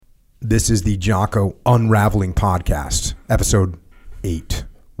This is the Jocko Unravelling Podcast, episode 8,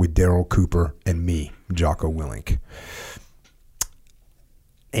 with Daryl Cooper and me, Jocko Willink.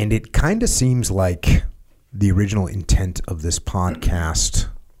 And it kind of seems like the original intent of this podcast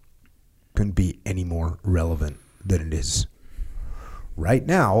couldn't be any more relevant than it is right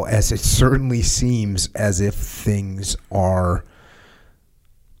now, as it certainly seems as if things are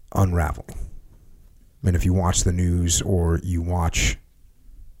unraveling. And if you watch the news or you watch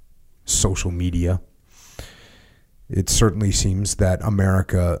social media, it certainly seems that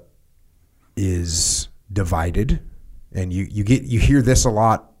America is divided. And you hear this a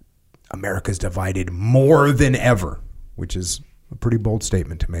lot: America's divided more than ever, which is a pretty bold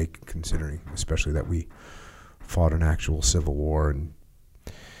statement to make, considering especially that we fought an actual civil war and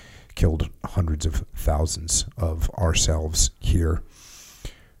killed hundreds of thousands of ourselves here.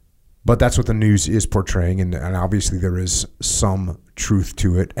 But that's what the news is portraying, and obviously there is some truth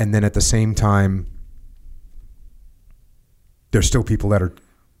to it. And then at the same time, there's still people that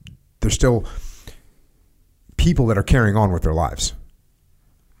are carrying on with their lives.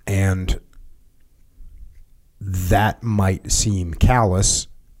 And that might seem callous,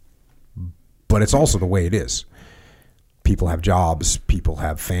 but it's also the way it is. People have jobs, people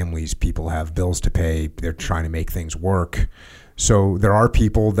have families, people have bills to pay, they're trying to make things work. So there are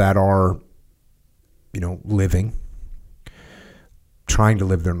people that are, trying to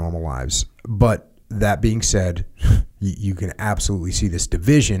live their normal lives. But that being said, you can absolutely see this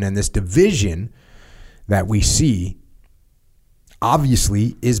division, and this division that we see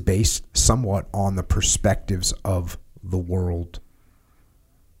obviously is based somewhat on the perspectives of the world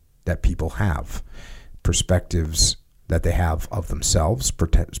that people have, perspectives that they have of themselves,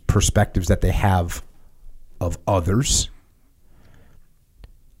 perspectives that they have of others.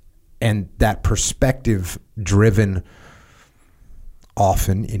 And that perspective driven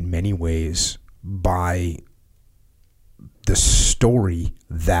often in many ways by the story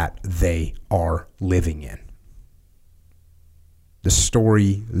that they are living in. The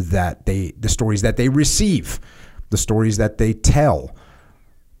stories that they receive, the stories that they tell.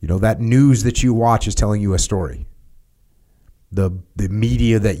 That news that you watch is telling you a story. The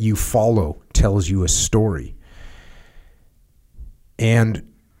media that you follow tells you a story. And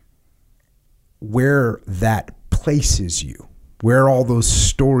where that places you, where all those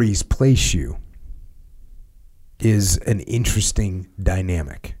stories place you, is an interesting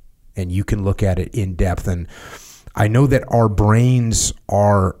dynamic. And you can look at it in depth. And I know that our brains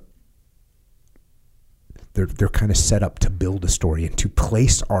are, they're kind of set up to build a story and to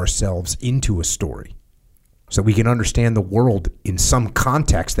place ourselves into a story so we can understand the world in some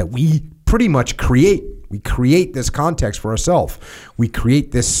context that we pretty much create. We create this context for ourselves. We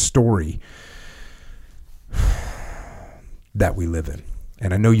create this story that we live in.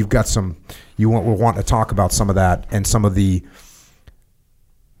 And I know you've got we're wanting to talk about some of that and some of the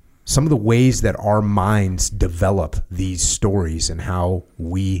ways that our minds develop these stories and how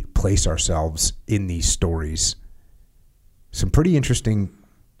we place ourselves in these stories. Some pretty interesting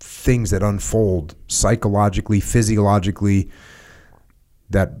things that unfold psychologically, physiologically,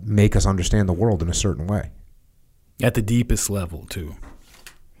 that make us understand the world in a certain way. At the deepest level, too.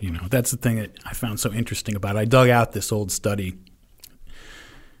 That's the thing that I found so interesting about it. I dug out this old study.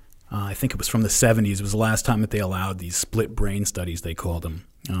 I think it was from the 70s. It was the last time that they allowed these split brain studies, they called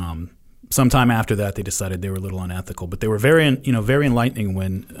them. Sometime after that, they decided they were a little unethical, but they were very enlightening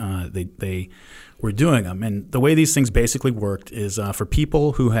when they were doing them. And the way these things basically worked is for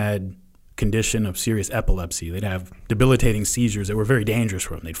people who had condition of serious epilepsy, they'd have debilitating seizures that were very dangerous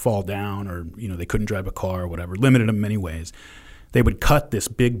for them. They'd fall down, or they couldn't drive a car or whatever, limited them in many ways. They would cut this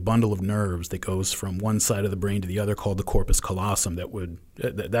big bundle of nerves that goes from one side of the brain to the other, called the corpus callosum.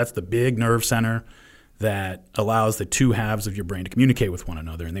 That's the big nerve center that allows the two halves of your brain to communicate with one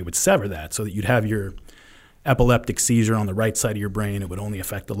another. And they would sever that so that you'd have your epileptic seizure on the right side of your brain. It would only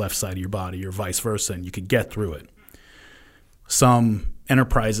affect the left side of your body, or vice versa, and you could get through it. Some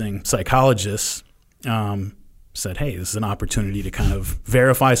enterprising psychologists said, hey, this is an opportunity to kind of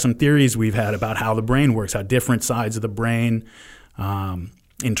verify some theories we've had about how the brain works, how different sides of the brain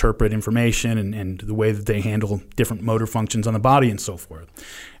interpret information, and the way that they handle different motor functions on the body and so forth.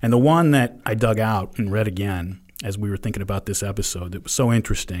 And the one that I dug out and read again as we were thinking about this episode that was so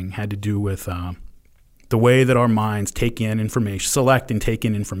interesting had to do with the way that our minds take in information, select and take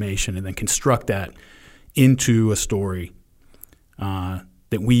in information, and then construct that into a story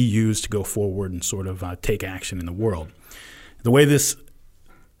that we use to go forward and sort of take action in the world. The way this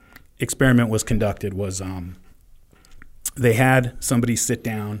experiment was conducted was they had somebody sit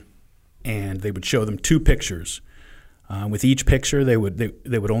down and they would show them two pictures. With each picture, they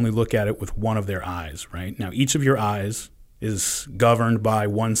would only look at it with one of their eyes, right? Now, each of your eyes is governed by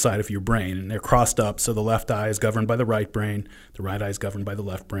one side of your brain, and they're crossed up, so the left eye is governed by the right brain, the right eye is governed by the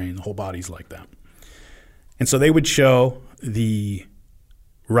left brain, the whole body's like that. And so they would show the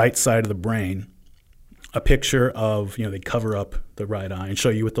right side of the brain a picture of, they'd cover up the right eye and show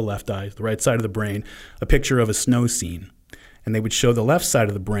you with the left eye, the right side of the brain, a picture of a snow scene. And they would show the left side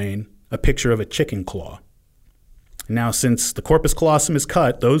of the brain a picture of a chicken claw. Now, since the corpus callosum is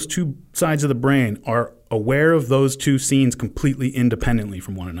cut, those two sides of the brain are aware of those two scenes completely independently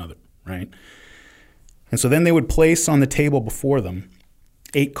from one another, right? And so then they would place on the table before them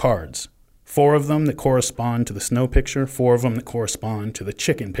 8 cards, 4 of them that correspond to the snow picture, 4 of them that correspond to the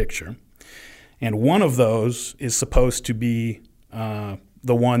chicken picture. And one of those is supposed to be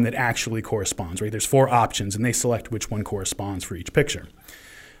the one that actually corresponds, right? There's 4 options, and they select which one corresponds for each picture.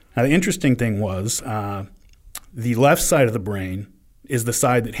 Now, the interesting thing was the left side of the brain is the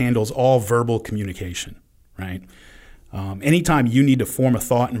side that handles all verbal communication, right? Anytime you need to form a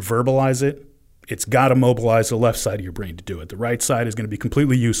thought and verbalize it, it's got to mobilize the left side of your brain to do it. The right side is going to be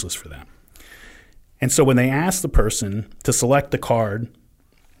completely useless for that. And so when they asked the person to select the card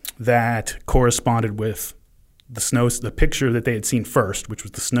that corresponded with the picture that they had seen first, which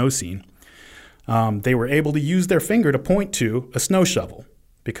was the snow scene, they were able to use their finger to point to a snow shovel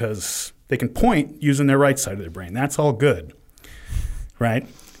because they can point using their right side of their brain. That's all good, right?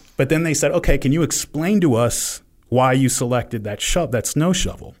 But then they said, okay, can you explain to us why you selected that snow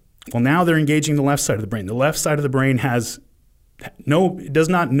shovel? Well, now they're engaging the left side of the brain. The left side of the brain does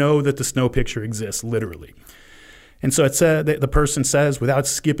not know that the snow picture exists, literally. And so the person says, without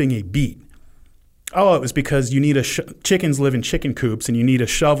skipping a beat, oh, it was because you need chickens live in chicken coops and you need a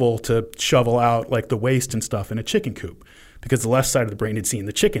shovel to shovel out like the waste and stuff in a chicken coop because the left side of the brain had seen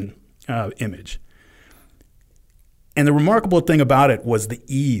the chicken image. And the remarkable thing about it was the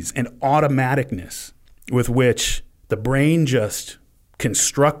ease and automaticness with which the brain just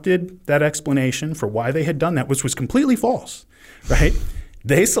constructed that explanation for why they had done that, which was completely false, right?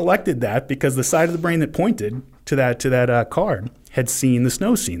 They selected that because the side of the brain that pointed to that card had seen the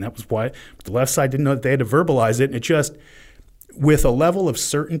snow scene. That was why the left side didn't know that they had to verbalize it. And it just, with a level of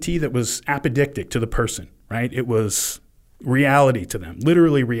certainty that was apodictic to the person, right? It was reality to them,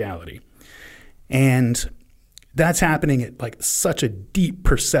 literally reality. And that's happening at like such a deep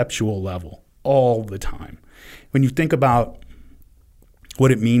perceptual level all the time. When you think about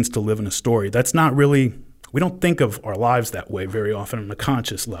what it means to live in a story, that's not really, we don't think of our lives that way very often on a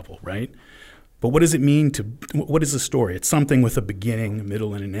conscious level, right? But what does it mean what is a story? It's something with a beginning, a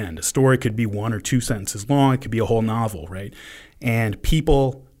middle, and an end. A story could be 1 or 2 sentences long. It could be a whole novel, right? And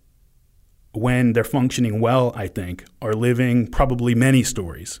people, when they're functioning well, I think, are living probably many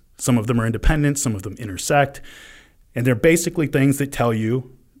stories. Some of them are independent, some of them intersect. And they're basically things that tell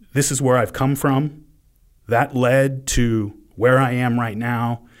you, this is where I've come from. That led to where I am right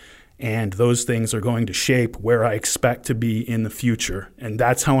now. And those things are going to shape where I expect to be in the future. And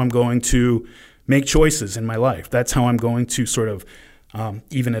that's how I'm going to make choices in my life. That's how I'm going to sort of,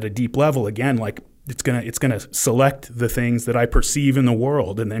 even at a deep level, again, like it's gonna select the things that I perceive in the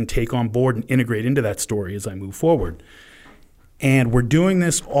world and then take on board and integrate into that story as I move forward. And we're doing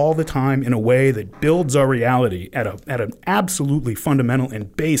this all the time in a way that builds our reality at an absolutely fundamental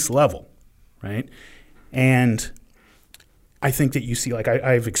and base level, right? And I think that you see, like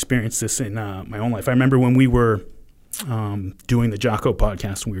I've experienced this in my own life. I remember when we were doing the Jocko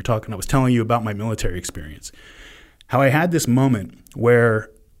podcast and we were talking, I was telling you about my military experience, how I had this moment where,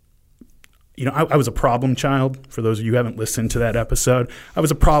 I was a problem child. For those of you who haven't listened to that episode, I was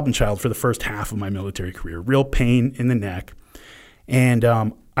a problem child for the first half of my military career, real pain in the neck. And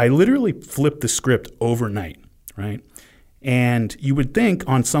I literally flipped the script overnight, right? And you would think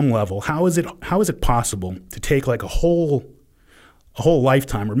on some level, how is it possible to take like a whole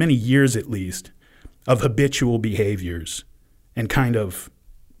lifetime or many years at least of habitual behaviors and kind of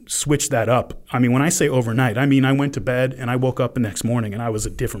switch that up? I mean, when I say overnight, I mean I went to bed and I woke up the next morning and I was a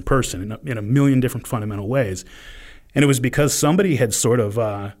different person in a million different fundamental ways. And it was because somebody had sort of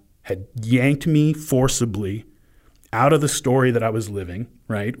had yanked me forcibly out of the story that I was living,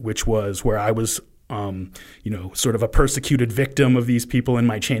 right, which was where I was sort of a persecuted victim of these people in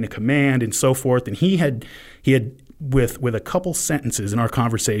my chain of command and so forth. And he had with a couple sentences in our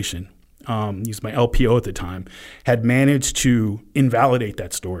conversation, he was my LPO at the time, had managed to invalidate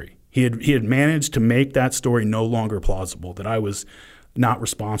that story. He had managed to make that story no longer plausible, that I was not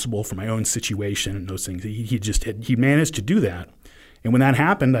responsible for my own situation and those things. He managed to do that. And when that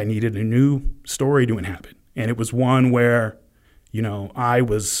happened, I needed a new story to inhabit. And it was one where, I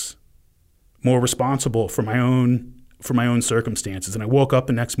was more responsible for my own for my own circumstances. And I woke up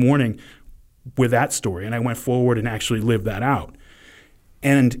the next morning with that story, and I went forward and actually lived that out.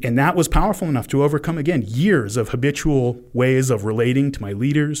 And that was powerful enough to overcome, again, years of habitual ways of relating to my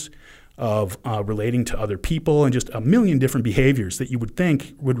leaders, of relating to other people, and just a million different behaviors that you would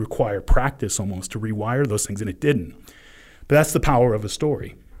think would require practice almost to rewire those things, and it didn't. But that's the power of a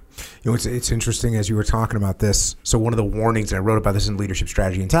story. You know, it's interesting as you were talking about this. So one of the warnings, and I wrote about this in Leadership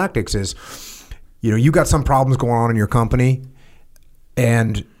Strategy and Tactics, is, you know, you got some problems going on in your company,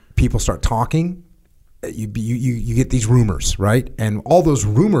 and people start talking. You get these rumors, right? And all those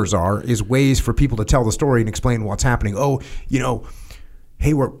rumors is ways for people to tell the story and explain what's happening. Oh, you know,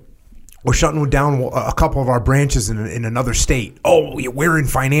 hey, we're shutting down a couple of our branches in another state. Oh, we're in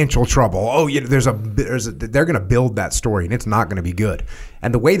financial trouble. Oh, yeah, they're going to build that story, and it's not going to be good.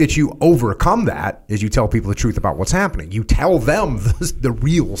 And the way that you overcome that is you tell people the truth about what's happening. You tell them the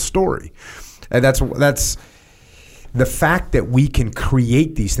real story, and that's the fact that we can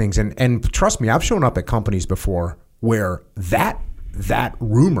create these things. And trust me, I've shown up at companies before where that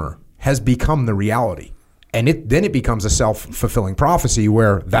rumor has become the reality. And then it becomes a self-fulfilling prophecy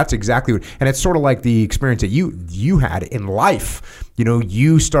where that's exactly what, and it's sort of like the experience that you had in life. You know,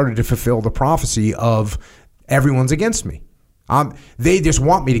 you started to fulfill the prophecy of everyone's against me. They just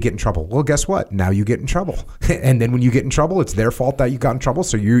want me to get in trouble. Well, guess what? Now you get in trouble. And then when you get in trouble, it's their fault that you got in trouble.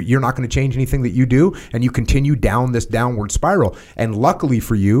 So you're not going to change anything that you do. And you continue down this downward spiral. And luckily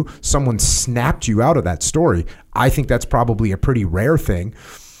for you, someone snapped you out of that story. I think that's probably a pretty rare thing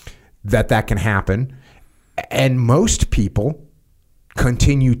that can happen. And most people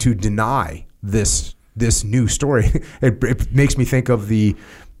continue to deny this new story. It makes me think of the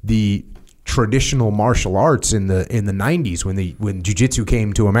traditional martial arts in the 90s when jiu-jitsu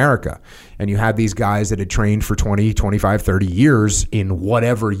came to America, and you had these guys that had trained for 20, 25, 30 years in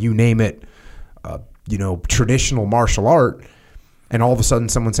whatever, you name it, traditional martial art, and all of a sudden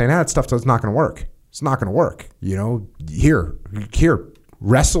someone's saying, that stuff is not going to work. It's not going to work. You know, here,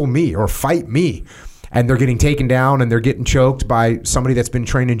 wrestle me or fight me. And they're getting taken down and they're getting choked by somebody that's been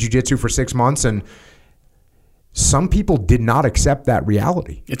trained in jiu-jitsu for 6 months. And some people did not accept that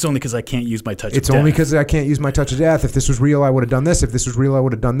reality. It's only because I can't use my touch of death. It's only because I can't use my touch of death. If this was real, I would have done this. If this was real, I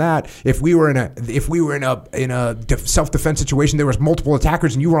would have done that. If we were in a self-defense situation, there was multiple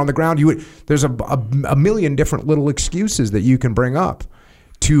attackers and you were on the ground, there's a million different little excuses that you can bring up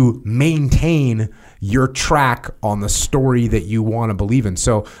to maintain your track on the story that you want to believe in.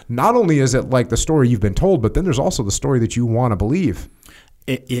 So not only is it like the story you've been told, but then there's also the story that you want to believe.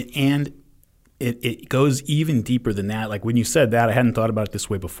 It goes even deeper than that. Like when you said that, I hadn't thought about it this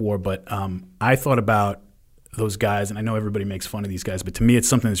way before, but I thought about those guys, and I know everybody makes fun of these guys, but to me it's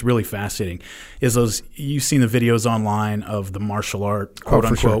something that's really fascinating, is those, you've seen the videos online of the martial art, quote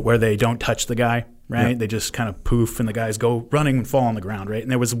unquote, sure, where they don't touch the guy, right? Yeah. They just kind of poof and the guys go running and fall on the ground, right?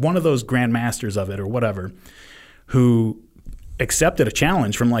 And there was one of those grandmasters of it or whatever who accepted a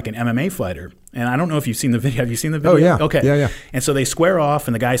challenge from like an MMA fighter. And I don't know if you've seen the video. Have you seen the video? Oh, yeah. Okay. Yeah. And so they square off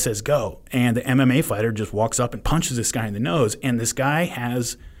and the guy says, go. And the MMA fighter just walks up and punches this guy in the nose. And this guy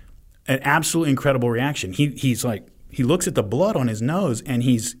has an absolutely incredible reaction. He's like, he looks at the blood on his nose and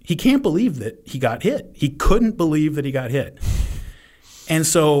he can't believe that he got hit. He couldn't believe that he got hit. And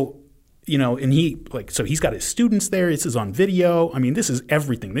so, and he's got his students there. This is on video. I mean, this is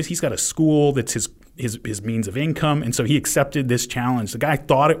everything. He's got a school that's his means of income, and so he accepted this challenge. The guy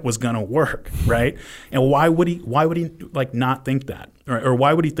thought it was going to work, right? And why would he like not think that, or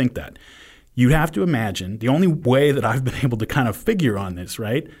why would he think that? You'd have to imagine the only way that I've been able to kind of figure on this,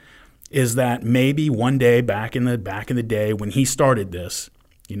 right, is that maybe one day back in the day when he started this,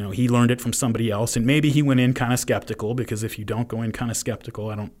 he learned it from somebody else, and maybe he went in kind of skeptical, because if you don't go in kind of skeptical,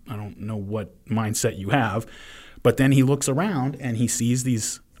 I don't know what mindset you have, but then he looks around and he sees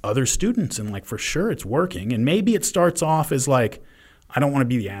these other students and like, for sure it's working. And maybe it starts off as like, I don't want to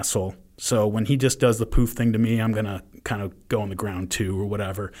be the asshole, so when he just does the poof thing to me, I'm going to kind of go on the ground too or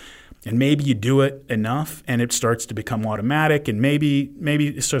whatever. And maybe you do it enough and it starts to become automatic, and maybe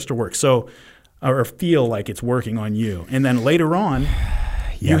it starts to work. So, or feel like it's working on you. And then later on,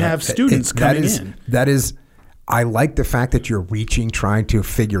 you have students coming in. That is, I like the fact that you're trying to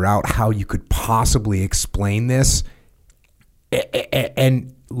figure out how you could possibly explain this.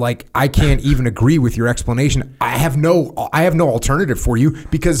 And like, I can't even agree with your explanation. I have no alternative for you,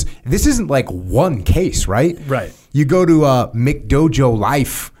 because this isn't like one case, right? Right. You go to McDojo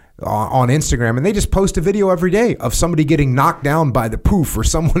Life on Instagram, and they just post a video every day of somebody getting knocked down by the poof, or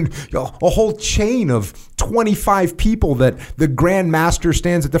someone, a whole chain of 25 people that the grandmaster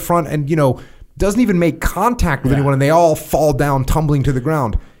stands at the front and, doesn't even make contact with anyone, and they all fall down tumbling to the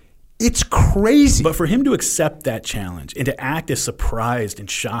ground. It's crazy. But for him to accept that challenge and to act as surprised and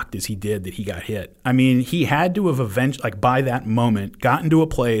shocked as he did that he got hit, I mean, he had to have by that moment, gotten to a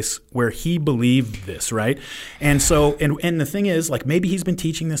place where he believed this, right? And so, and the thing is, like, maybe he's been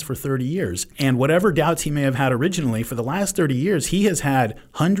teaching this for 30 years, and whatever doubts he may have had originally, for the last 30 years, he has had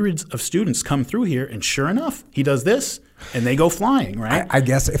hundreds of students come through here, and sure enough, he does this, and they go flying, right? I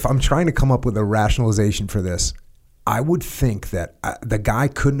guess if I'm trying to come up with a rationalization for this, I would think that the guy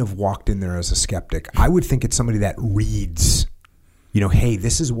couldn't have walked in there as a skeptic. I would think it's somebody that reads, hey,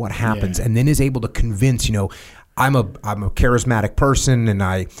 this is what happens, and then is able to convince, I'm a charismatic person, and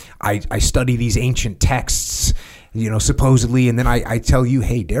I study these ancient texts, supposedly, and then I tell you,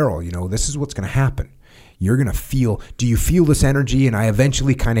 hey, Daryl, this is what's going to happen. You're going to feel, do you feel this energy? And I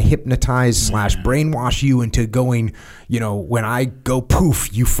eventually kind of hypnotize / brainwash you into going, when I go poof,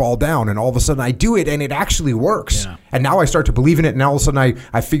 you fall down. And all of a sudden I do it and it actually works. Yeah. And now I start to believe in it. And all of a sudden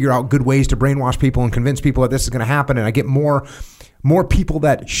I figure out good ways to brainwash people and convince people that this is going to happen. And I get more people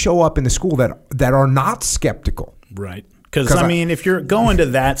that show up in the school that are not skeptical. Right. Because, I mean, if you're going to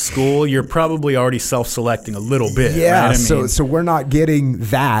that school, you're probably already self-selecting a little bit. Yeah, right? so we're not getting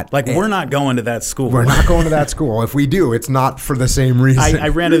that. Like, we're not going to that school. We're not going to that school. If we do, it's not for the same reason. I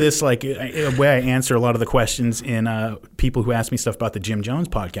ran to this, like, a way I answer a lot of the questions in people who ask me stuff about the Jim Jones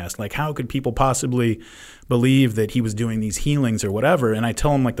podcast. Like, how could people possibly believe that he was doing these healings or whatever? And I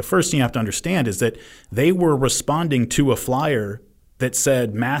tell them, like, the first thing you have to understand is that they were responding to a flyer that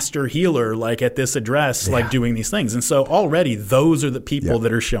said master healer, like at this address, like doing these things. And so already those are the people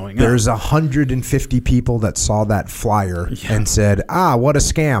that are showing up. There's 150 people that saw that flyer and said, what a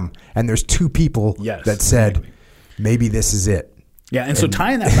scam. And there's 2 people that said, maybe this is it. Yeah, and so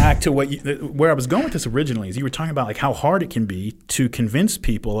tying that back to where I was going with this originally is you were talking about like how hard it can be to convince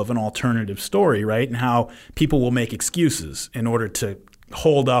people of an alternative story, right? And how people will make excuses in order to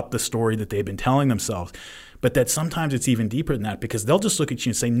hold up the story that they've been telling themselves. But that sometimes it's even deeper than that because they'll just look at you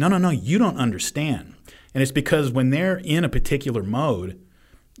and say, no, you don't understand. And it's because when they're in a particular mode,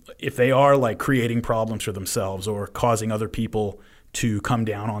 if they are like creating problems for themselves or causing other people to come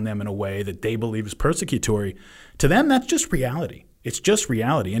down on them in a way that they believe is persecutory, to them that's just reality. It's just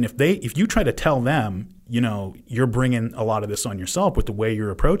reality. And if you try to tell them, you're bringing a lot of this on yourself with the way you're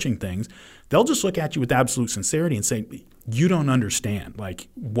approaching things, they'll just look at you with absolute sincerity and say, you don't understand like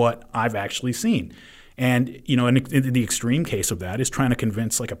what I've actually seen. And, in the extreme case of that is trying to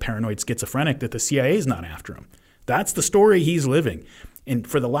convince like a paranoid schizophrenic that the CIA is not after him. That's the story he's living. And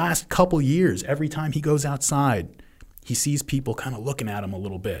for the last couple years, every time he goes outside, he sees people kind of looking at him a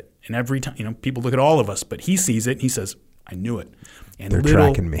little bit. And every time, people look at all of us, but he sees it and he says, I knew it. And they're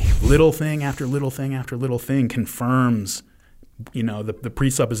tracking me. Little thing after little thing after little thing confirms, the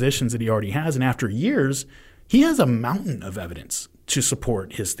presuppositions that he already has. And after years, he has a mountain of evidence to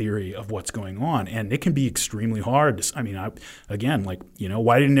support his theory of what's going on. And it can be extremely hard. Why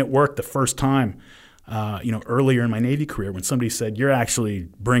didn't it work the first time, earlier in my Navy career when somebody said, you're actually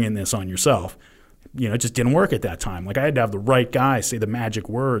bringing this on yourself? It just didn't work at that time. Like I had to have the right guy say the magic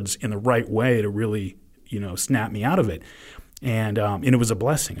words in the right way to really, snap me out of it. And it was a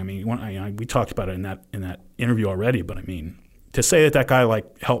blessing. I mean, we talked about it in that interview already, but I mean, to say that guy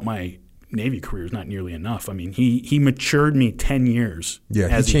like helped my Navy career is not nearly enough. I mean, he matured me 10 years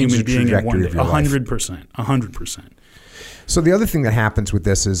as a human being in one day. 100%. 100%. So the other thing that happens with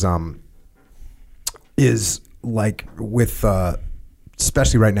this is like with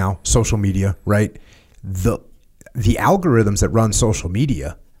especially right now, social media, right? The algorithms that run social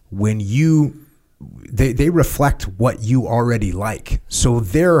media, when they reflect what you already like. So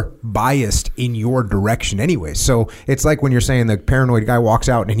they're biased in your direction anyway. So it's like when you're saying the paranoid guy walks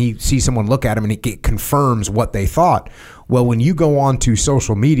out and he sees someone look at him and it confirms what they thought. Well, when you go on to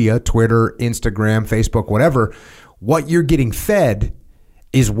social media, Twitter, Instagram, Facebook, whatever, what you're getting fed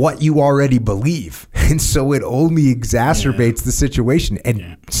is what you already believe. And so it only exacerbates the situation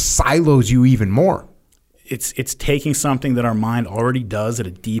and silos you even more. It's taking something that our mind already does at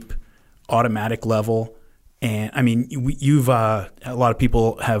a deep automatic level. And I mean, you've a lot of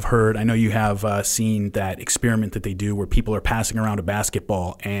people have heard, I know you have seen that experiment that they do where people are passing around a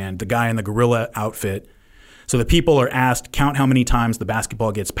basketball and the guy in the gorilla outfit, so the people are asked, count how many times the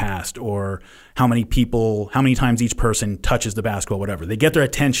basketball gets passed or how many times each person touches the basketball, whatever. They get their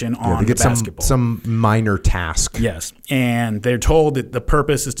attention on the basketball. Some minor task. Yes. And they're told that the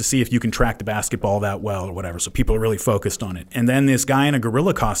purpose is to see if you can track the basketball that well or whatever. So people are really focused on it. And then this guy in a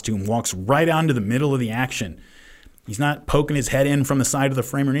gorilla costume walks right out into the middle of the action. He's not poking his head in from the side of the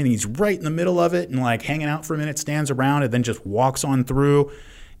frame or anything. He's right in the middle of it and like hanging out for a minute, stands around and then just walks on through.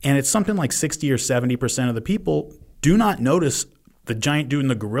 And it's something like 60 or 70% of the people do not notice the giant dude in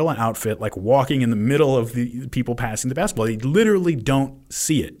the gorilla outfit, like walking in the middle of the people passing the basketball. They literally don't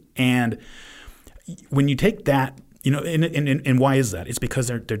see it. And when you take that, and why is that? It's because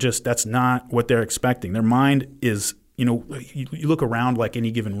they're just, that's not what they're expecting. Their mind is, you look around like any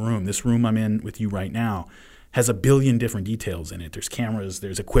given room. This room I'm in with you right now has a billion different details in it. There's cameras,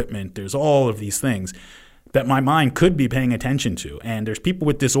 there's equipment, there's all of these things that my mind could be paying attention to. And there's people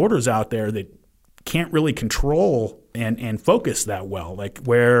with disorders out there that can't really control and focus that well, like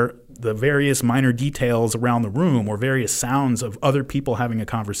where the various minor details around the room or various sounds of other people having a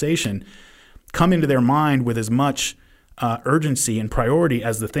conversation come into their mind with as much urgency and priority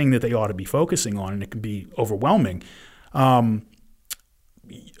as the thing that they ought to be focusing on, and it can be overwhelming. And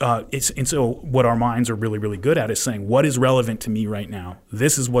so what our minds are really, really good at is saying, what is relevant to me right now?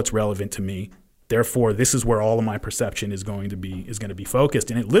 This is what's relevant to me. Therefore, this is where all of my perception is going to be focused.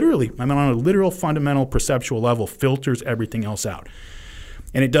 And it literally, on a literal fundamental perceptual level, filters everything else out.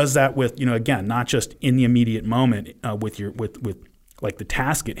 And it does that with, again, not just in the immediate moment with like the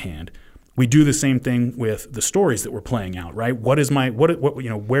task at hand. We do the same thing with the stories that we're playing out, right? Where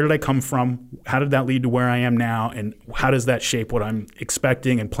did I come from? How did that lead to where I am now? And how does that shape what I'm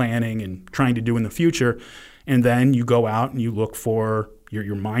expecting and planning and trying to do in the future? And then you go out and you look for,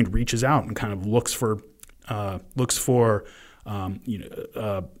 your mind reaches out and kind of looks for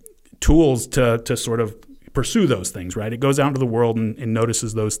tools to sort of pursue those things, right? It goes out into the world and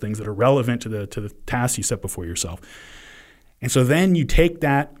notices those things that are relevant to the task you set before yourself. And so then you take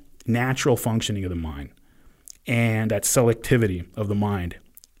that natural functioning of the mind and that selectivity of the mind,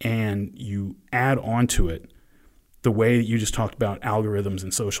 and you add onto it the way that you just talked about algorithms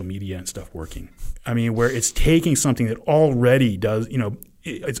and social media and stuff working. I mean, where it's taking something that already does,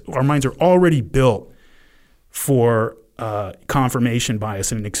 our minds are already built for confirmation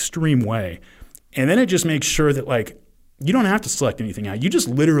bias in an extreme way. And then it just makes sure that, like, you don't have to select anything out. You just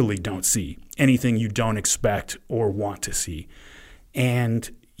literally don't see anything you don't expect or want to see. And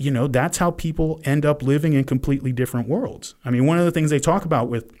that's how people end up living in completely different worlds. I mean, one of the things they talk about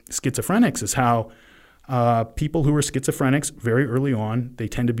with schizophrenics is how people who are schizophrenics very early on, they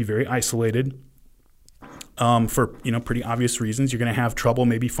tend to be very isolated for pretty obvious reasons. You're going to have trouble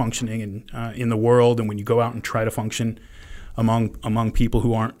maybe functioning in the world, and when you go out and try to function among people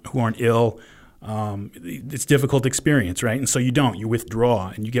who aren't ill, it's a difficult experience, right? And so you withdraw,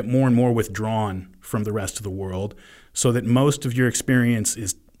 and you get more and more withdrawn from the rest of the world, so that most of your experience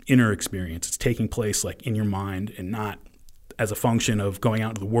is inner experience. It's taking place like in your mind and not as a function of going out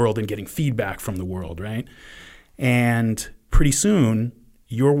into the world and getting feedback from the world, right? And pretty soon,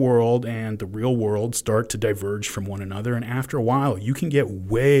 your world and the real world start to diverge from one another. And after a while, you can get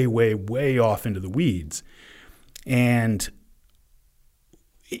way, way, way off into the weeds. And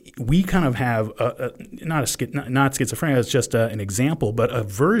we kind of have not schizophrenia, it's just an example, but a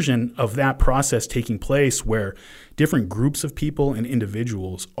version of that process taking place where different groups of people and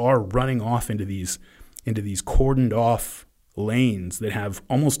individuals are running off into these cordoned off lanes that have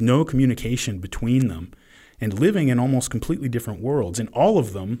almost no communication between them and living in almost completely different worlds. And all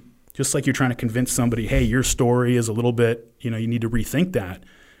of them, just like you're trying to convince somebody, hey, your story is a little bit, you need to rethink that.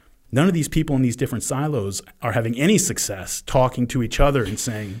 None of these people in these different silos are having any success talking to each other and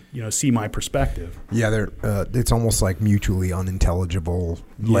saying, see my perspective. Yeah, it's almost like mutually unintelligible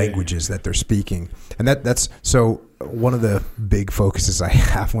languages that they're speaking. And that's so one of the big focuses I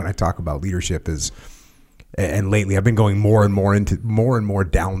have when I talk about leadership is, and lately I've been going more and more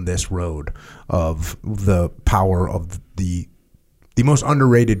down this road of the power of the most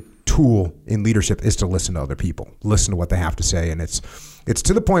underrated tool in leadership is to listen to other people, listen to what they have to say. And it's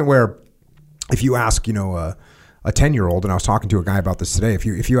to the point where if you ask, a 10-year-old, and I was talking to a guy about this today,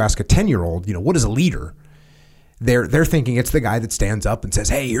 if you ask a 10-year-old, what is a leader? They're thinking it's the guy that stands up and says,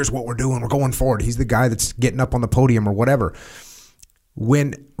 hey, here's what we're doing, we're going forward. He's the guy that's getting up on the podium or whatever.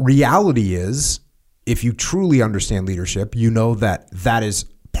 When reality is, if you truly understand leadership, you know that is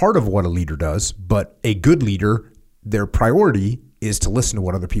part of what a leader does, but a good leader, their priority is to listen to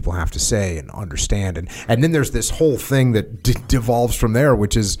what other people have to say and understand. And then there's this whole thing that devolves from there,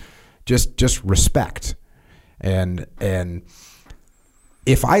 which is just respect. And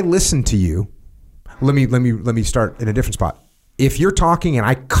if I listen to you, let me start in a different spot. If you're talking and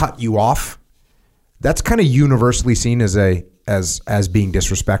I cut you off, that's kind of universally seen as being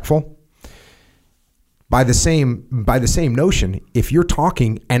disrespectful. By the same notion, if you're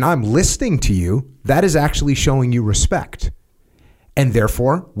talking and I'm listening to you, that is actually showing you respect. And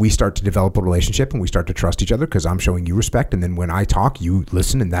therefore, we start to develop a relationship and we start to trust each other because I'm showing you respect. And then when I talk, you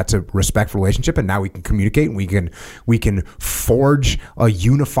listen, and that's a respectful relationship. And now we can communicate and we can forge a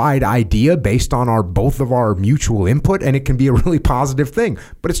unified idea based on both of our mutual input. And it can be a really positive thing.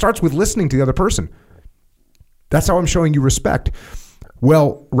 But it starts with listening to the other person. That's how I'm showing you respect.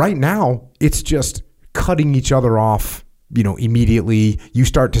 Well, right now, it's just cutting each other off. Immediately you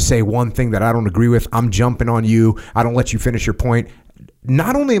start to say one thing that I don't agree with. I'm jumping on you. I don't let you finish your point.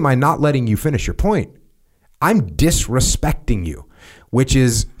 Not only am I not letting you finish your point, I'm disrespecting you, which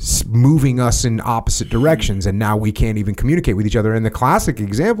is moving us in opposite directions. And now we can't even communicate with each other. And the classic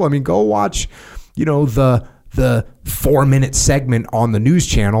example, go watch, the 4-minute segment on the news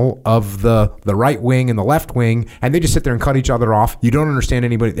channel of the right wing and the left wing, and they just sit there and cut each other off. You don't understand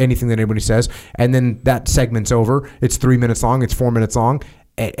anything that anybody says, and then that segment's over. It's 3 minutes long. It's 4 minutes long,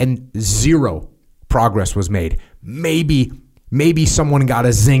 and zero progress was made. Maybe someone got a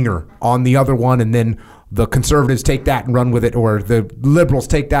zinger on the other one, and then the conservatives take that and run with it, or the liberals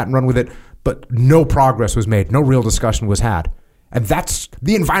take that and run with it, but no progress was made. No real discussion was had. And that's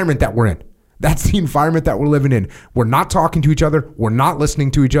the environment that we're in. That's the environment that we're living in. We're not talking to each other. We're not listening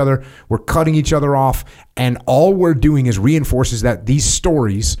to each other. We're cutting each other off. And all we're doing is reinforces that these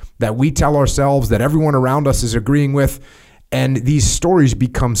stories that we tell ourselves that everyone around us is agreeing with, and these stories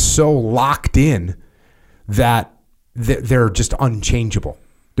become so locked in that they're just unchangeable.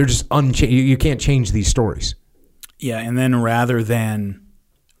 They're just you can't change these stories. Yeah, and then rather than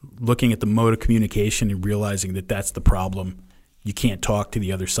looking at the mode of communication and realizing that that's the problem, you can't talk to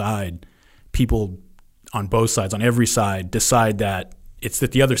the other side. People on both sides, on every side, decide that it's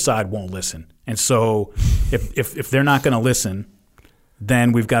that the other side won't listen. And so if they're not going to listen,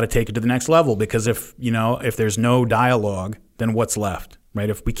 then we've got to take it to the next level, because if there's no dialogue, then what's left, right?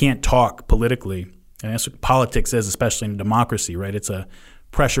 If we can't talk politically, and that's what politics is, especially in a democracy, right? It's a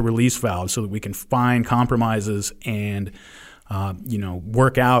pressure release valve so that we can find compromises and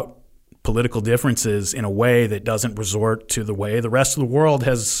work out political differences in a way that doesn't resort to the way the rest of the world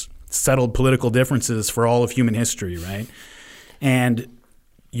has settled political differences for all of human history, right? And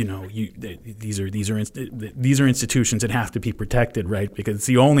these are institutions that have to be protected, right? Because it's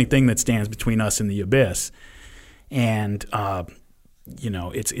the only thing that stands between us and the abyss. And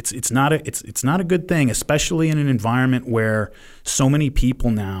it's not a good thing, especially in an environment where so many people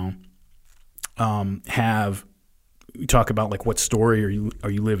now we talk about like what story are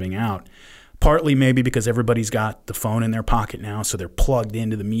you living out. Partly maybe because everybody's got the phone in their pocket now, so they're plugged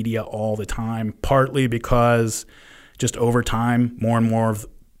into the media all the time. Partly because just over time, more and more of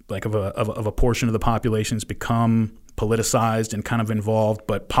a portion of the population has become politicized and kind of involved.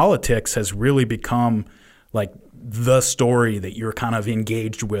 But politics has really become like the story that you're kind of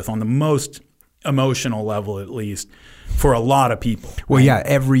engaged with on the most emotional level, at least for a lot of people. Well, right? Yeah,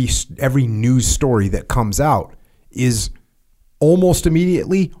 every news story that comes out is almost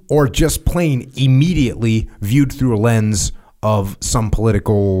immediately or just plain immediately viewed through a lens of some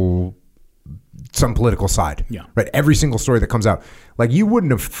political side. Yeah. Right. Every single story that comes out. Like, you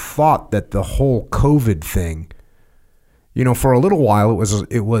wouldn't have thought that the whole COVID thing, for a little while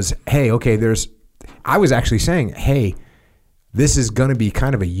it was, hey, okay, I was actually saying, hey, this is going to be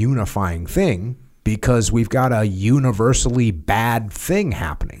kind of a unifying thing because we've got a universally bad thing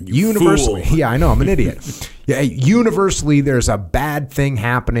happening. Universally. Fool. Yeah, I know. I'm an idiot. Yeah, universally, there's a bad thing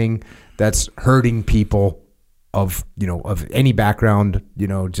happening that's hurting people of any background.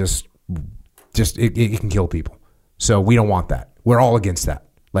 Just it can kill people. So we don't want that. We're all against that.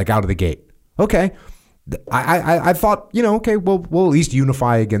 Like, out of the gate. Okay. I thought, okay, we'll at least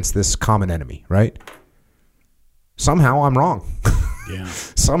unify against this common enemy, right? Somehow I'm wrong. Yeah.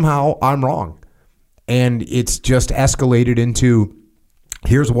 Somehow I'm wrong. And it's just escalated into,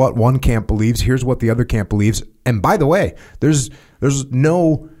 here's what one camp believes, here's what the other camp believes. And by the way, there's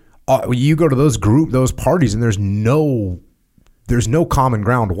no you go to those parties and there's no common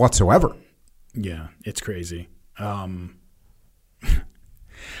ground whatsoever. Yeah, it's crazy. I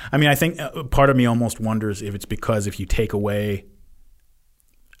mean, I think part of me almost wonders if it's because if you take away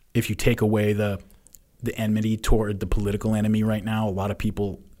the enmity toward the political enemy right now, a lot of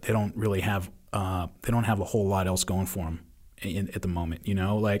people, they don't really have a whole lot else going for them at the moment.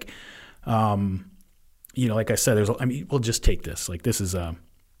 Like I said, we'll just take this. Like, this is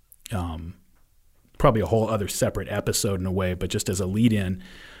probably a whole other separate episode in a way, but just as a lead in,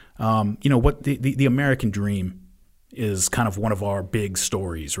 what the American dream is kind of one of our big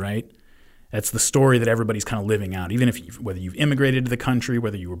stories, right? That's the story that everybody's kind of living out, even if whether you've immigrated to the country,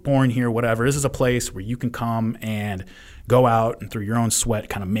 whether you were born here, whatever. This is a place where you can come and go out and through your own sweat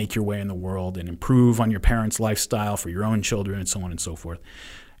kind of make your way in the world and improve on your parents' lifestyle for your own children and so on and so forth.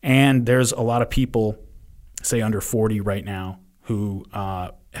 And there's a lot of people, say under 40 right now, who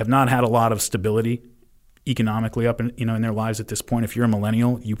have not had a lot of stability economically up in their lives at this point. If you're a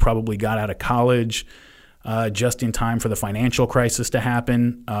millennial, you probably got out of college just in time for the financial crisis to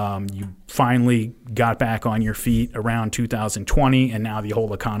happen. You finally got back on your feet around 2020, and now the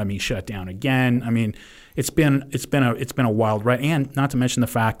whole economy shut down again. I mean, it's been a wild ride, and not to mention the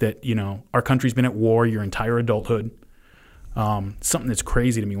fact that our country's been at war your entire adulthood. Something that's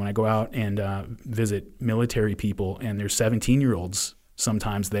crazy to me when I go out and visit military people, and there's 17-year-olds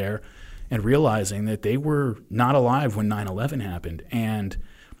sometimes there, and realizing that they were not alive when 9/11 happened, and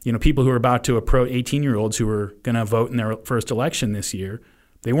people who are about to approach 18-year-olds who are going to vote in their first election this year,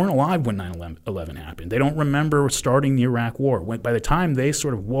 they weren't alive when 9/11 happened. They don't remember starting the Iraq War. By the time they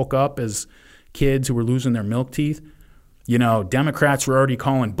sort of woke up as kids who were losing their milk teeth, Democrats were already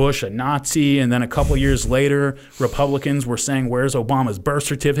calling Bush a Nazi, and then a couple years later, Republicans were saying, "Where's Obama's birth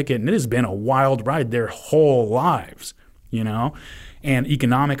certificate?" And it has been a wild ride their whole lives, and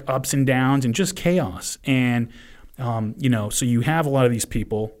economic ups and downs and just chaos. And so you have a lot of these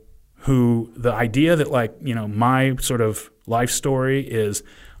people who the idea that my sort of life story is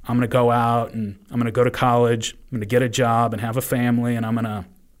I'm going to go out and I'm going to go to college, I'm going to get a job and have a family, and I'm going to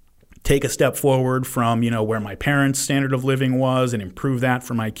take a step forward from, where my parents' standard of living was and improve that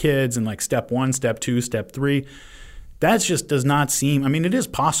for my kids, and step 1, step 2, step 3. That just does not seem, it is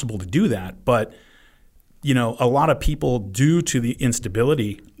possible to do that, but a lot of people, due to the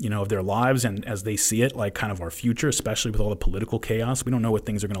instability, of their lives and as they see it, kind of our future, especially with all the political chaos, we don't know what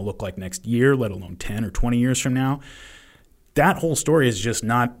things are going to look like next year, let alone 10 or 20 years from now. That whole story is just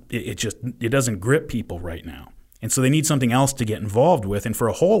not, it doesn't grip people right now. And so they need something else to get involved with. And for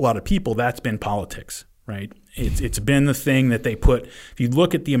a whole lot of people, that's been politics, right? It's been the thing that they put, if you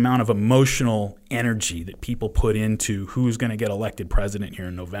look at the amount of emotional energy that people put into who's going to get elected president here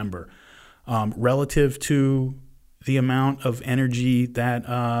in November, relative to the amount of energy that,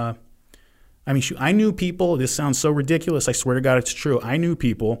 I knew people, this sounds so ridiculous, I swear to God it's true. I knew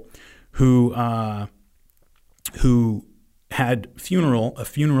people who had a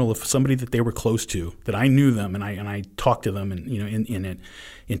funeral of somebody that they were close to, that I knew them, and I talked to them, and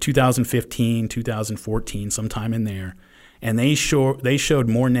in 2015, 2014, sometime in there, and they showed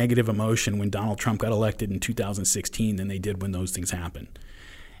more negative emotion when Donald Trump got elected in 2016 than they did when those things happened.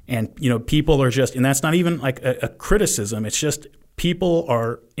 And people are just, and that's not even like a criticism. It's just people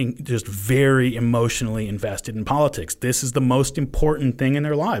are just very emotionally invested in politics. This is the most important thing in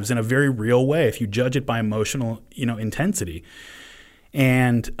their lives in a very real way, if you judge it by emotional, intensity.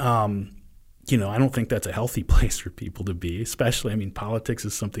 And, I don't think that's a healthy place for people to be, especially, politics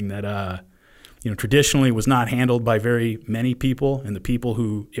is something that, traditionally was not handled by very many people. And the people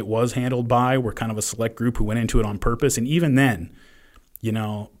who it was handled by were kind of a select group who went into it on purpose. And even then,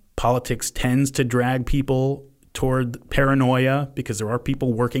 politics tends to drag people toward paranoia because there are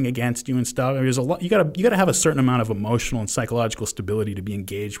people working against you and stuff. There's a lot. You gotta have a certain amount of emotional and psychological stability to be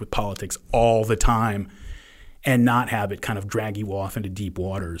engaged with politics all the time, and not have it kind of drag you off into deep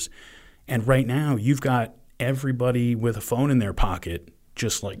waters. And right now, you've got everybody with a phone in their pocket,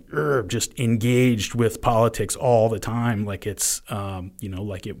 just just engaged with politics all the time, like it's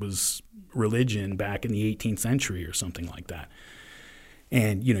like it was religion back in the 18th century or something like that.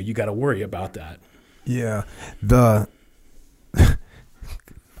 And you got to worry about that. Yeah,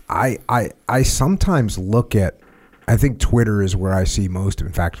 I sometimes look at, I think Twitter is where I see most.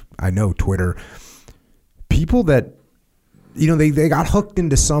 In fact, I know Twitter, people that they got hooked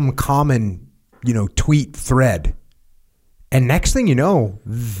into some common tweet thread, and next thing you know,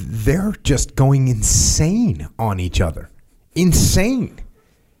 they're just going insane on each other. Insane.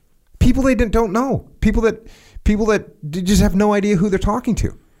 People they don't know. People that just have no idea who they're talking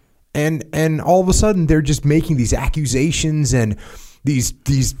to. And all of a sudden they're just making these accusations and these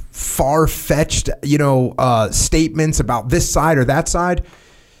far-fetched, statements about this side or that side.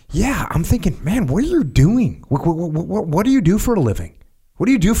 Yeah, I'm thinking, man, what are you doing? What do you do for a living? What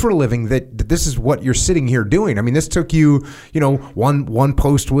do you do for a living that this is what you're sitting here doing? This took you, one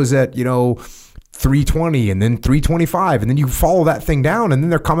post was at, 320 and then 325, and then you follow that thing down, and then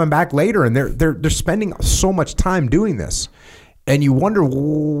they're coming back later, and they're spending so much time doing this, and you wonder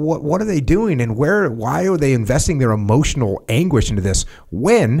what are they doing, and why are they investing their emotional anguish into this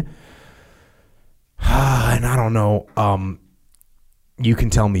when and I don't know, you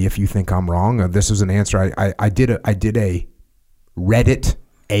can tell me if you think I'm wrong. This is an answer. I did a Reddit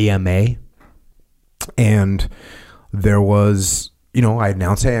AMA And there was, I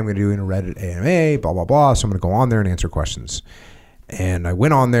announced, hey, I'm going to do a Reddit AMA, blah, blah, blah. So I'm going to go on there and answer questions. And I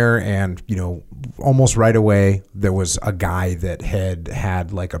went on there and, almost right away, there was a guy that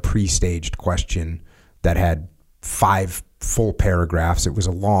had like a pre-staged question that had 5 full paragraphs. It was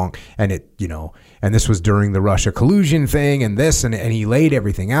a long, and and this was during the Russia collusion thing and this, and he laid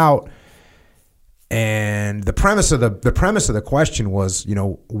everything out. And the premise of the question was,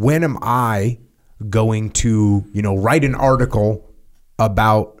 when am I going to, write an article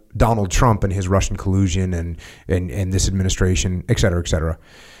about Donald Trump and his Russian collusion and this administration, et cetera, et cetera.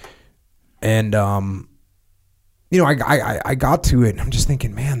 And, I got to it and I'm just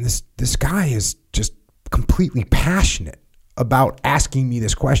thinking, man, this guy is just completely passionate about asking me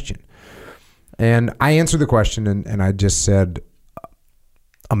this question. And I answered the question and I just said,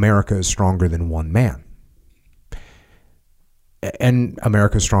 America is stronger than one man. And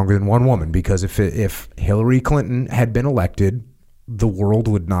America is stronger than one woman, because if Hillary Clinton had been elected, the world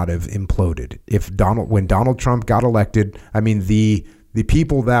would not have imploded. When Donald Trump got elected, I mean, the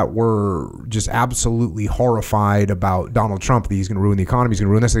people that were just absolutely horrified about Donald Trump, that he's going to ruin the economy, he's going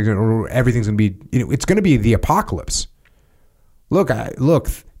to ruin this, everything's going to be, it's going to be the apocalypse. Look,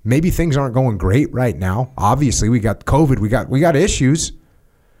 maybe things aren't going great right now. Obviously, we got COVID, we got issues,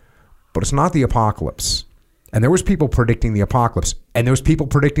 but it's not the apocalypse. And there was people predicting the apocalypse, and there was people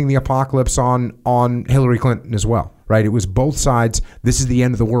predicting the apocalypse on Hillary Clinton as well, right? It was both sides. This is the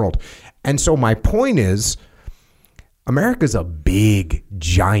end of the world. And so my point is, America's a big,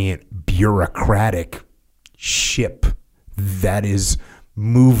 giant, bureaucratic ship that is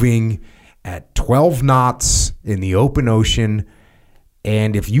moving at 12 knots in the open ocean.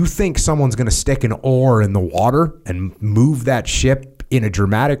 And if you think someone's going to stick an oar in the water and move that ship in a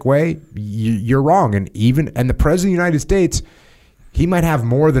dramatic way, you're wrong. And the President of the United States, he might have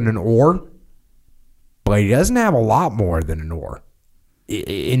more than an oar, but he doesn't have a lot more than an oar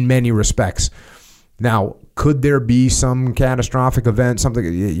in many respects. Now, could there be some catastrophic event, something?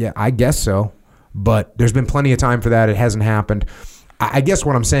 Yeah, I guess so. But there's been plenty of time for that. It hasn't happened. I guess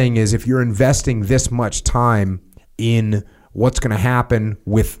what I'm saying is, if you're investing this much time in what's going to happen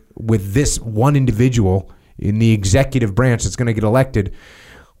with this one individual in the executive branch that's going to get elected,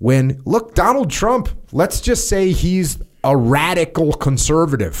 look, Donald Trump, let's just say he's a radical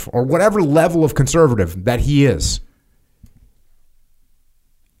conservative or whatever level of conservative that he is.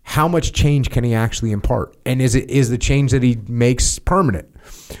 How much change can he actually impart? And is the change that he makes permanent?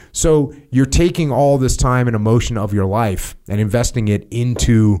 So you're taking all this time and emotion of your life and investing it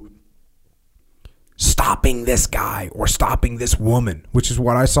into stopping this guy or stopping this woman, which is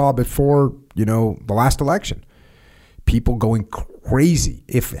what I saw before, the last election. People going crazy.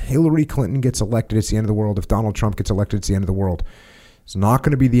 If Hillary Clinton gets elected, it's the end of the world. If Donald Trump gets elected, it's the end of the world. It's not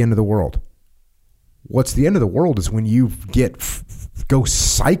going to be the end of the world. What's the end of the world is when you go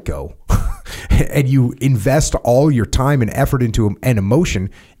psycho and you invest all your time and effort and emotion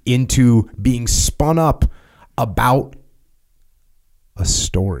into being spun up about a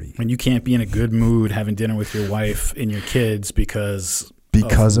story. When you can't be in a good mood having dinner with your wife and your kids because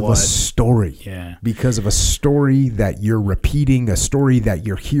of a story. Yeah. Because of a story that you're repeating, a story that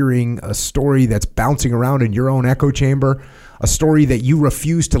you're hearing, a story that's bouncing around in your own echo chamber, a story that you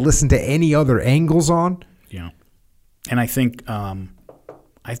refuse to listen to any other angles on. Yeah. And I think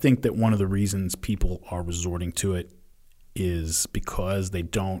that one of the reasons people are resorting to it is because they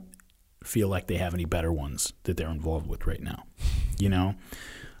don't feel like they have any better ones that they're involved with right now.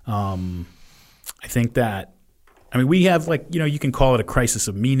 I think that, we have you can call it a crisis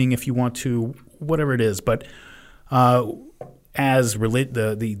of meaning if you want to, whatever it is. But as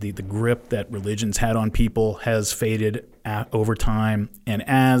the grip that religions had on people has faded over time, and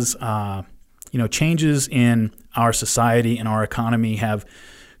as changes in our society and our economy have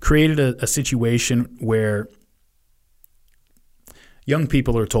created a situation where young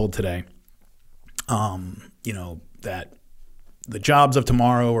people are told today, that the jobs of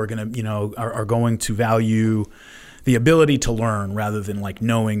tomorrow are going to, are going to value the ability to learn rather than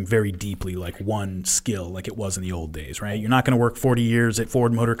knowing very deeply one skill like it was in the old days, right? You're not going to work 40 years at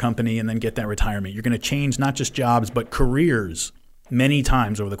Ford Motor Company and then get that retirement. You're going to change not just jobs but careers many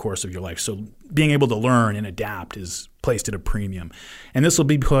times over the course of your life. So being able to learn and adapt is placed at a premium. And this will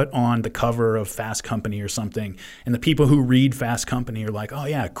be put on the cover of Fast Company or something. And the people who read Fast Company are like, oh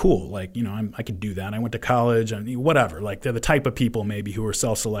yeah, cool. I could do that. I went to college and whatever. They're the type of people maybe who are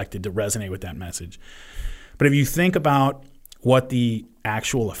self-selected to resonate with that message. But if you think about what the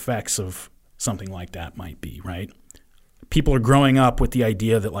actual effects of something like that might be, right? People are growing up with the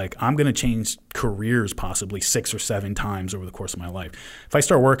idea that I'm going to change careers possibly 6 or 7 times over the course of my life. If I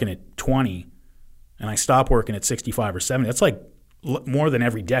start working at 20 and I stop working at 65 or 70, that's like more than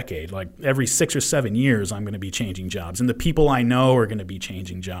every decade. Like every 6 or 7 years, I'm going to be changing jobs. And the people I know are going to be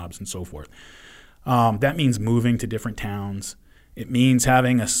changing jobs and so forth. That means moving to different towns. It means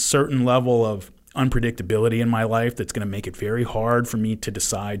having a certain level of unpredictability in my life that's going to make it very hard for me to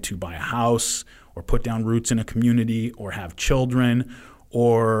decide to buy a house or put down roots in a community or have children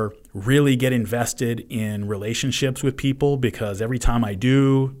or really get invested in relationships with people, because every time I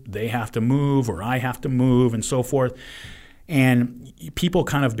do, they have to move or I have to move and so forth. And people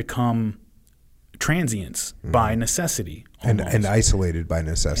kind of become transients by necessity. And isolated by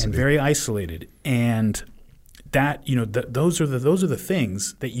necessity. And very isolated. And that, those are the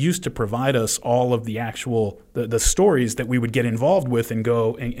things that used to provide us all of the actual the stories that we would get involved with and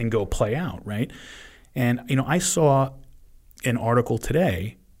go play out, right? And I saw an article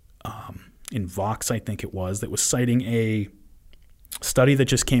today in Vox, I think it was, that was citing a study that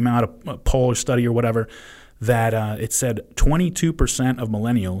just came out, a Polish study or whatever, that it said 22% of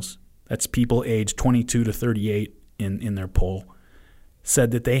millennials, that's people aged 22 to 38 in their poll,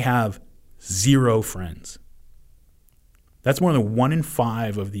 said that they have 0 friends. That's more than 1 in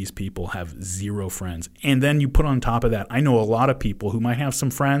 5 of these people have 0 friends. And then you put on top of that, I know a lot of people who might have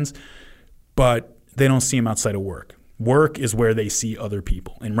some friends, but they don't see them outside of work. Work is where they see other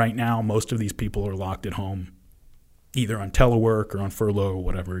people. And right now, most of these people are locked at home, either on telework or on furlough or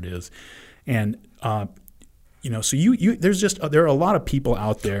whatever it is. And, so there are a lot of people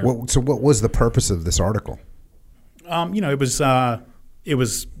out there. So what was the purpose of this article? It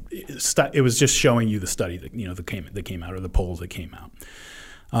was just showing you the study that came out, or the polls that came out.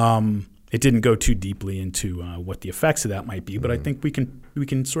 It didn't go too deeply into what the effects of that might be, but I think we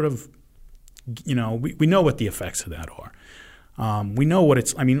can sort of, we know what the effects of that are. We know what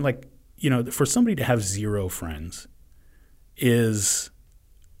it's. I mean, for somebody to have 0 friends is.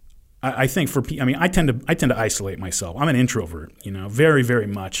 I think I tend to isolate myself. I'm an introvert, very, very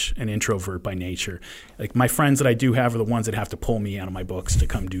much an introvert by nature. Like my friends that I do have are the ones that have to pull me out of my books to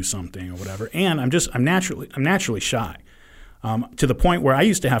come do something or whatever. And I'm naturally shy, to the point where I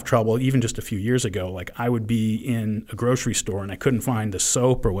used to have trouble even just a few years ago. Like I would be in a grocery store and I couldn't find the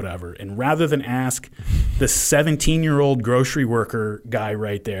soap or whatever. And rather than ask the 17-year-old grocery worker guy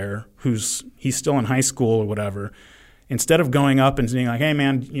right there, he's still in high school or whatever, instead of going up and being like, hey,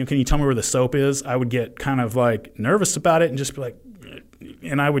 man, can you tell me where the soap is? I would get kind of like nervous about it and just be like,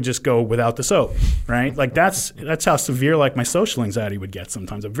 and I would just go without the soap, right? Like that's how severe like my social anxiety would get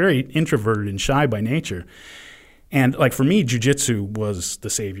sometimes. I'm very introverted and shy by nature. And like for me, jiu-jitsu was the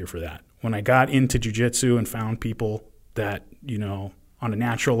savior for that. When I got into jiu-jitsu and found people that, on a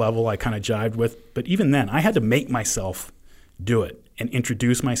natural level I kind of jived with, but even then I had to make myself do it and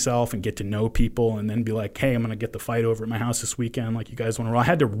introduce myself and get to know people and then be like, hey, I'm going to get the fight over at my house this weekend. Like, you guys want to roll? I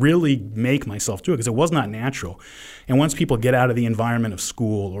had to really make myself do it because it was not natural. And once people get out of the environment of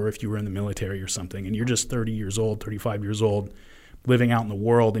school, or if you were in the military or something, and you're just 30 years old, 35 years old, living out in the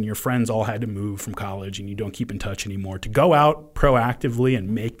world, and your friends all had to move from college and you don't keep in touch anymore, to go out proactively and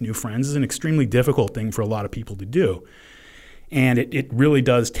make new friends is an extremely difficult thing for a lot of people to do. And it really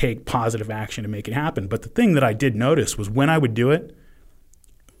does take positive action to make it happen. But the thing that I did notice was when I would do it,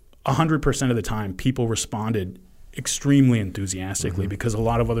 100% of the time, people responded extremely enthusiastically because a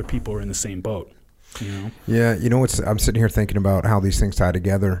lot of other people are in the same boat. Yeah, I'm sitting here thinking about how these things tie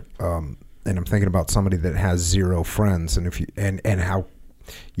together, and I'm thinking about somebody that has 0 friends, and how,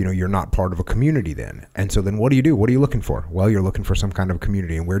 you're not part of a community then. And so then what do you do? What are you looking for? Well, you're looking for some kind of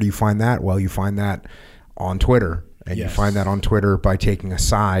community, and where do you find that? Well, you find that on Twitter, and you find that on Twitter by taking a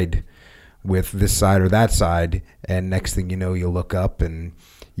side with this side or that side, and next thing you know, you look up and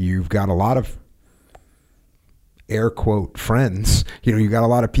you've got a lot of air quote friends. You've got a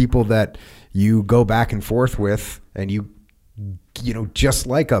lot of people that you go back and forth with, and just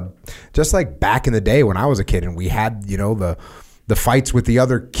like back in the day when I was a kid and we had, the fights with the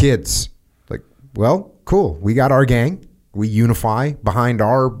other kids. Like, well, cool. We got our gang. We unify behind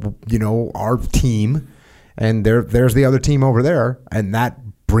our team, and there's the other team over there, and that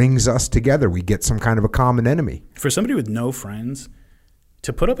brings us together. We get some kind of a common enemy. For somebody with no friends,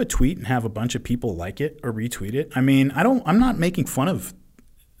 to put up a tweet and have a bunch of people like it or retweet it, I mean, I'm not making fun of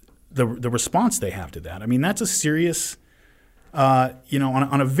the response they have to that. I mean, that's a serious,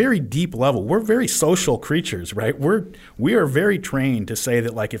 on a very deep level. We're very social creatures, right? We are very trained to say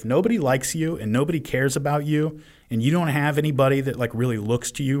that, like, if nobody likes you and nobody cares about you and you don't have anybody that like really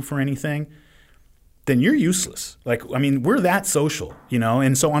looks to you for anything, then you're useless. Like, I mean, we're that social,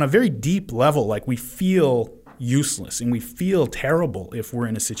 and so on a very deep level, like, we feel useless and we feel terrible if we're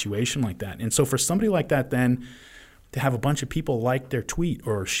in a situation like that. And so for somebody like that, then to have a bunch of people like their tweet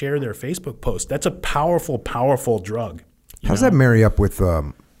or share their Facebook post. That's a powerful, powerful drug. How does that marry up with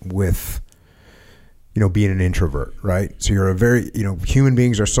being an introvert, right? So you're a very, human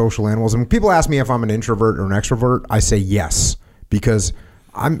beings are social animals. And when people ask me if I'm an introvert or an extrovert, I say yes, because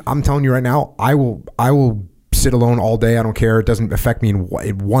I'm telling you right now, I will sit alone all day. I don't care. It doesn't affect me in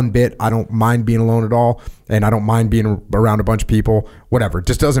one bit. I don't mind being alone at all. And I don't mind being around a bunch of people, whatever. It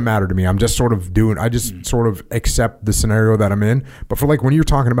just doesn't matter to me. I'm just sort of sort of accept the scenario that I'm in. But for like when you're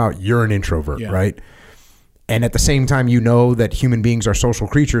talking about you're an introvert, right? And at the same time, that human beings are social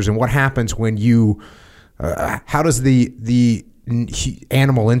creatures. And what happens when you, how does the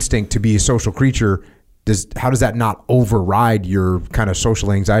animal instinct to be a social creature, how does that not override your kind of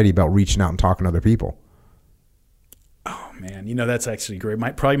social anxiety about reaching out and talking to other people? Oh man, that's actually great.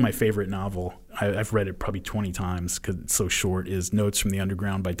 Probably my favorite novel. I've read it probably 20 times because it's so short. Is Notes from the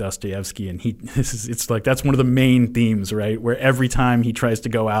Underground by Dostoevsky, and it's like that's one of the main themes, right? Where every time he tries to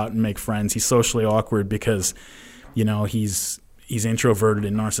go out and make friends, he's socially awkward because, he's introverted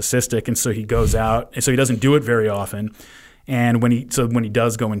and narcissistic, and so he goes out, and so he doesn't do it very often. And when he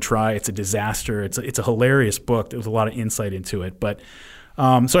does go and try, it's a disaster. It's a hilarious book. There's a lot of insight into it, but.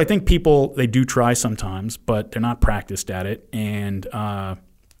 So I think people, they do try sometimes, but they're not practiced at it. And,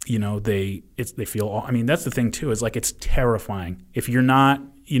 they feel, that's the thing too, is like, it's terrifying. If you're not,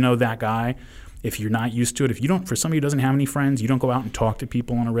 that guy, if you're not used to it, for somebody who doesn't have any friends, you don't go out and talk to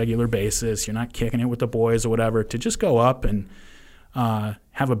people on a regular basis, you're not kicking it with the boys or whatever, to just go up and,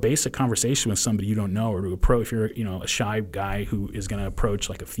 have a basic conversation with somebody you don't know, or to approach, if you're, a shy guy who is going to approach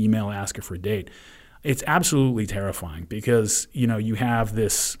like a female, ask her for a date. It's absolutely terrifying because, you have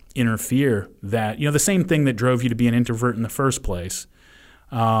this inner fear that, the same thing that drove you to be an introvert in the first place.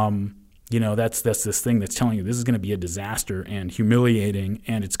 That's this thing that's telling you this is going to be a disaster and humiliating,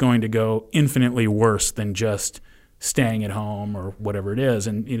 and it's going to go infinitely worse than just staying at home or whatever it is.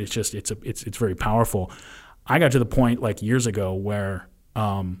 And it's very powerful. I got to the point like years ago where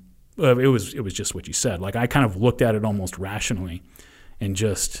it was just what you said. Like I kind of looked at it almost rationally and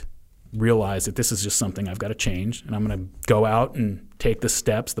just realize that this is just something I've got to change, and I'm going to go out and take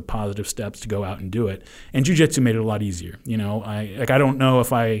the positive steps to go out and do it. And jiu-jitsu made it a lot easier. I don't know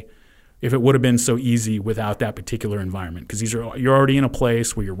if it would have been so easy without that particular environment, because you're already in a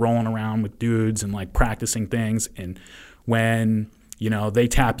place where you're rolling around with dudes and like practicing things. And when they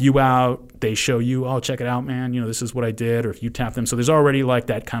tap you out, they show you, oh, check it out, man. This is what I did. Or if you tap them, so there's already like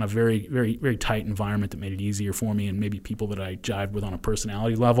that kind of very, very, very tight environment that made it easier for me, and maybe people that I jived with on a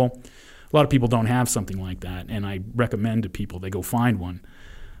personality level. A lot of people don't have something like that, and I recommend to people they go find one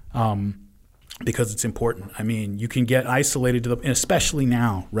because it's important. I mean, you can get isolated and especially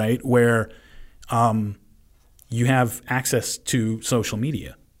now, right, where you have access to social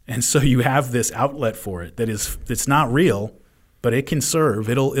media, and so you have this outlet for it that's not real, but it can serve.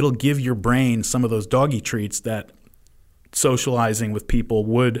 It'll give your brain some of those doggy treats that socializing with people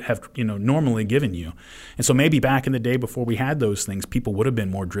would have, normally given you. And so maybe back in the day before we had those things, people would have been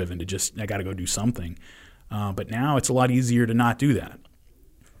more driven to just, I got to go do something. But now it's a lot easier to not do that.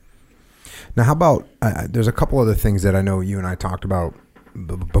 Now, how about, there's a couple other things that I know you and I talked about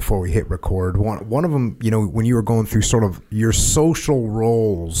before we hit record. One of them, when you were going through sort of your social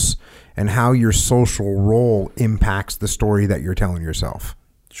roles and how your social role impacts the story that you're telling yourself.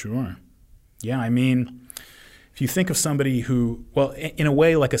 Sure. Yeah, if you think of somebody who, well, in a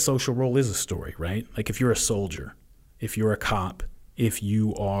way, like a social role is a story, right? Like if you're a soldier, if you're a cop, if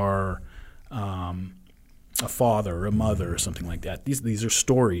you are a father or a mother or something like that, these are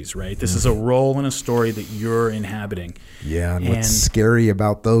stories, right? This is a role in a story that you're inhabiting. Yeah, and what's scary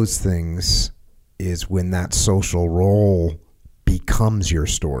about those things is when that social role becomes your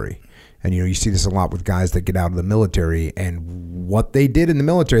story. And, you see this a lot with guys that get out of the military, and what they did in the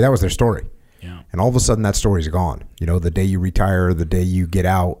military, that was their story. Yeah. And all of a sudden that story's gone. The day you retire, the day you get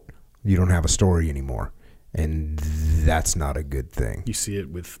out, you don't have a story anymore. And that's not a good thing. You see it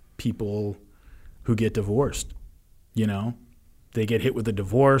with people who get divorced. They get hit with a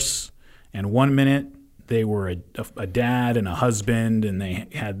divorce, and 1 minute they were a dad and a husband, and they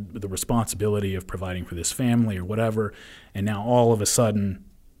had the responsibility of providing for this family or whatever. And now all of a sudden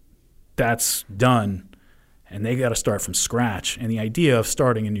that's done. And they got to start from scratch. And the idea of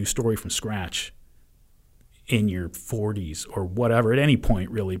starting a new story from scratch in your 40s or whatever, at any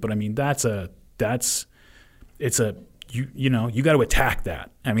point really, but you got to attack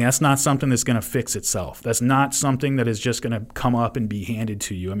that. That's not something that's going to fix itself. That's not something that is just going to come up and be handed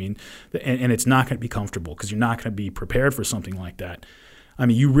to you. And it's not going to be comfortable because you're not going to be prepared for something like that.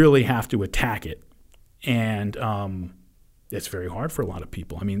 You really have to attack it. And it's very hard for a lot of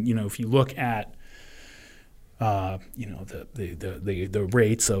people. If you look at the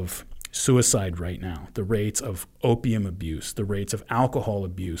rates of suicide right now, the rates of opium abuse, the rates of alcohol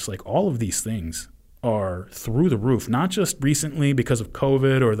abuse, like all of these things are through the roof, not just recently because of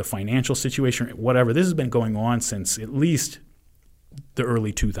COVID or the financial situation or whatever. This has been going on since at least the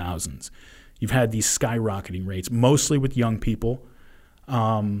early 2000s. You've had these skyrocketing rates, mostly with young people,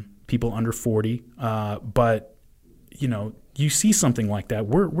 people under 40. But, you see something like that,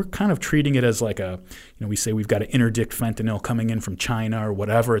 we're kind of treating it as like we say we've got to interdict fentanyl coming in from China or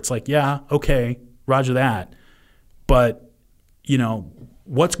whatever. It's like, yeah, okay, roger that. But,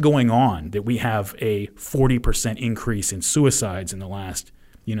 what's going on that we have a 40% increase in suicides in the last,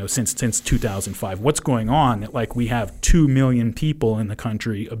 since 2005? What's going on that like we have 2 million people in the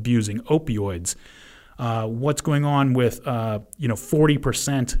country abusing opioids? What's going on with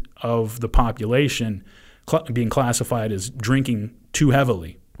 40% of the population being classified as drinking too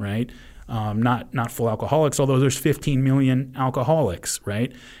heavily, right? Not full alcoholics, although there's 15 million alcoholics,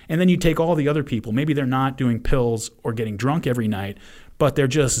 right? And then you take all the other people. Maybe they're not doing pills or getting drunk every night, but they're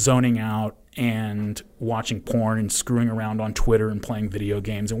just zoning out and watching porn and screwing around on Twitter and playing video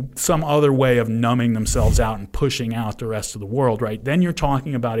games and some other way of numbing themselves out and pushing out the rest of the world, right? Then you're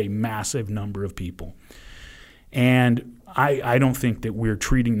talking about a massive number of people. And I don't think that we're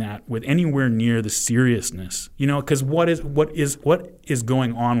treating that with anywhere near the seriousness, because what is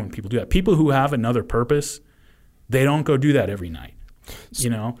going on when people do that? People who have another purpose, they don't go do that every night,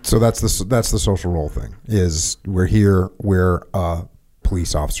 So that's the social role thing. Is we're here, we're a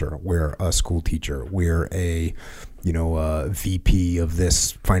police officer, we're a school teacher, we're a VP of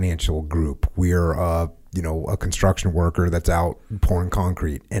this financial group, we're a construction worker that's out pouring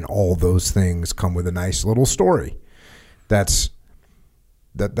concrete, and all those things come with a nice little story. That's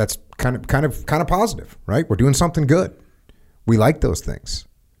kind of positive, right? We're doing something good. We like those things.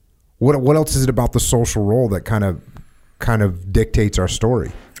 What else is it about the social role that kind of dictates our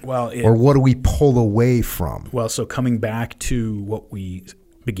story? Well, or what do we pull away from? Well, so coming back to what we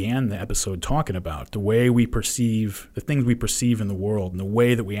began the episode talking about, the way we perceive the things we perceive in the world and the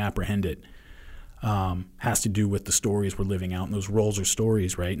way that we apprehend it has to do with the stories we're living out, and those roles are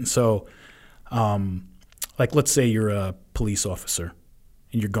stories, right? And so, like, let's say you're a police officer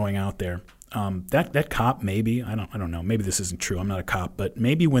and you're going out there. That cop, maybe, I don't know, maybe this isn't true, I'm not a cop, but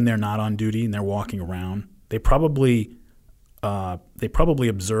maybe when they're not on duty and they're walking around, they probably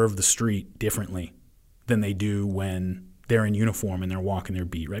observe the street differently than they do when they're in uniform and they're walking their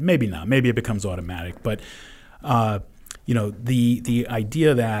beat, right? Maybe not. Maybe it becomes automatic. But, the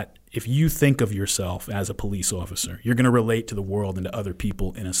idea that if you think of yourself as a police officer, you're going to relate to the world and to other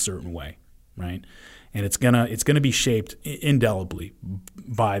people in a certain way, right? And it's gonna be shaped indelibly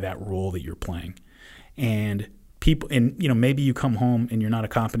by that role that you're playing. And people, and maybe you come home and you're not a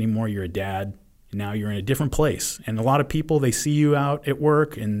cop anymore, you're a dad, and now you're in a different place. And a lot of people, they see you out at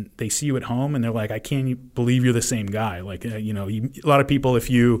work and they see you at home, and they're like, I can't believe you're the same guy. Like, a lot of people, if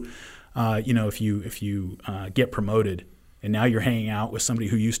you get promoted and now you're hanging out with somebody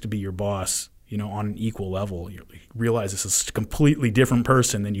who used to be your boss, on an equal level, you realize this is a completely different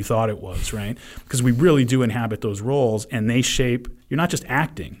person than you thought it was, right? Because we really do inhabit those roles, and they shape. You're not just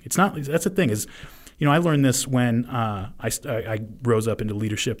acting. It's not. That's the thing is, I learned this when I rose up into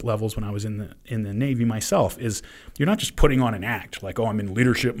leadership levels when I was in the Navy myself. Is you're not just putting on an act like, oh, I'm in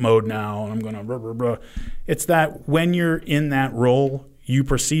leadership mode now and I'm gonna blah blah blah. It's that when you're in that role, you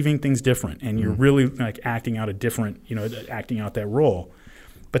perceiving things different, and you're really like acting out acting out that role.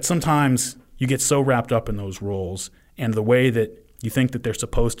 But sometimes you get so wrapped up in those roles and the way that you think that they're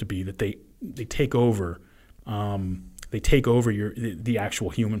supposed to be that they take over. They take over the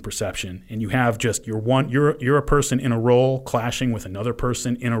actual human perception, and you have just you're a person in a role clashing with another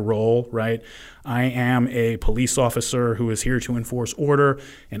person in a role, right? I am a police officer who is here to enforce order,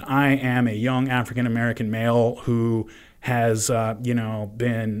 and I am a young African American male who has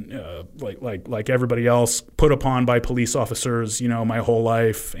been like everybody else put upon by police officers my whole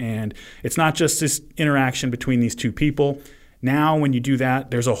life. And it's not just this interaction between these two people. Now when you do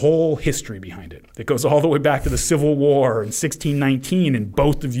that, there's a whole history behind it that goes all the way back to the Civil War in 1619, and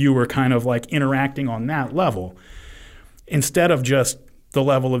both of you are kind of like interacting on that level instead of just the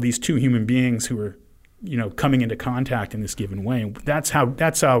level of these two human beings who are coming into contact in this given way. That's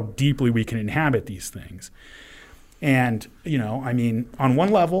how deeply we can inhabit these things. And, on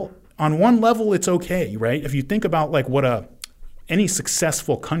one level, it's okay, right? If you think about like what any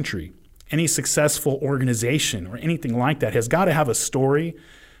successful country, any successful organization or anything like that has got to have a story.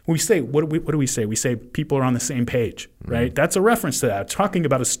 We say, what do we say? We say people are on the same page, right? Mm-hmm. That's a reference to that. Talking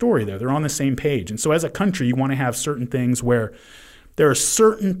about a story there. They're on the same page. And so as a country, you want to have certain things where There are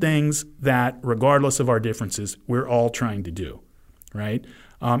certain things that, regardless of our differences, we're all trying to do, right?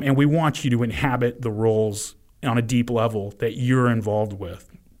 And we want you to inhabit the roles on a deep level that you're involved with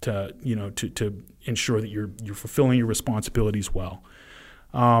to ensure that you're fulfilling your responsibilities well.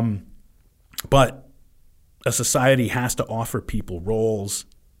 But a society has to offer people roles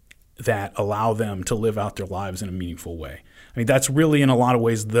that allow them to live out their lives in a meaningful way. I mean, that's really in a lot of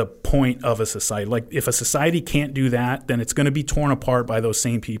ways the point of a society. Like if a society can't do that, then it's going to be torn apart by those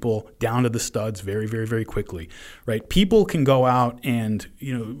same people down to the studs very, very, very quickly, right? People can go out and,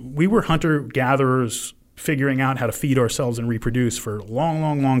 we were hunter-gatherers figuring out how to feed ourselves and reproduce for a long,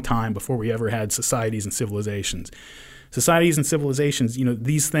 long, long time before we ever had societies and civilizations. Societies and civilizations,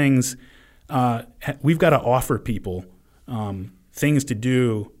 these things, we've got to offer people things to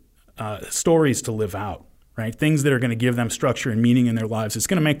do, stories to live out. Right? Things that are going to give them structure and meaning in their lives. It's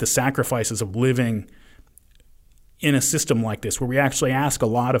going to make the sacrifices of living in a system like this where we actually ask a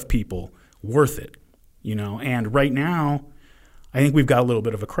lot of people worth it, And right now, I think we've got a little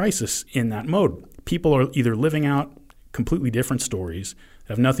bit of a crisis in that mode. People are either living out completely different stories that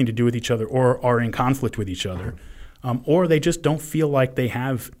have nothing to do with each other or are in conflict with each other, or they just don't feel like they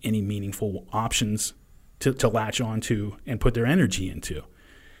have any meaningful options to latch onto and put their energy into.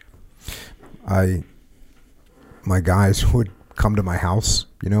 My guys would come to my house,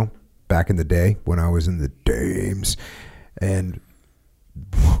 back in the day when I was in the dames, and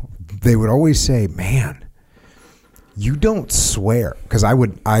they would always say, "Man, you don't swear," because I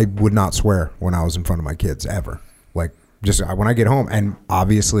would not swear when I was in front of my kids ever. Like just when I get home, and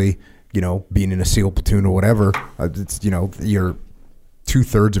obviously, being in a SEAL platoon or whatever, it's your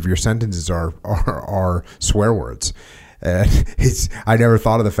 2/3 of your sentences are swear words, and I never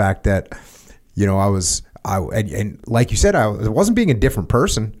thought of the fact that and like you said, I wasn't being a different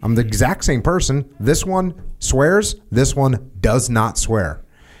person. I'm the exact same person. This one swears. This one does not swear.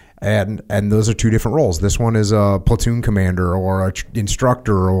 And those are two different roles. This one is a platoon commander or a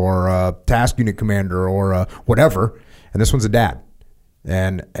instructor or a task unit commander or a whatever. And this one's a dad.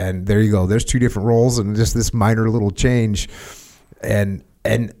 And there you go. There's two different roles and just this minor little change. And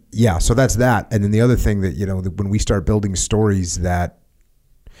yeah, so that's that. And then the other thing that, when we start building stories that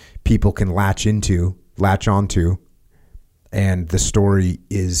people can latch onto, and the story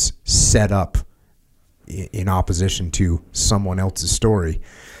is set up in opposition to someone else's story,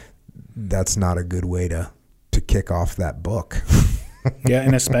 that's not a good way to kick off that book. Yeah,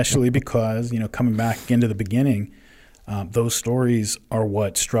 and especially because, coming back into the beginning, those stories are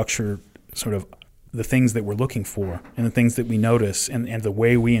what structure sort of the things that we're looking for and the things that we notice and the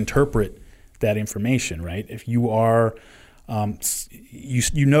way we interpret that information, right? If you are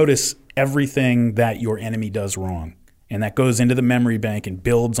you notice everything that your enemy does wrong, and that goes into the memory bank and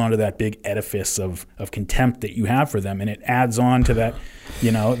builds onto that big edifice of contempt that you have for them, and it adds on to that,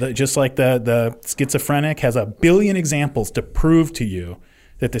 just like the schizophrenic has a billion examples to prove to you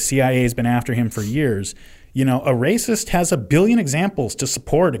that the CIA has been after him for years. A racist has a billion examples to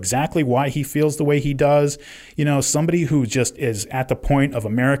support exactly why he feels the way he does. Somebody who just is at the point of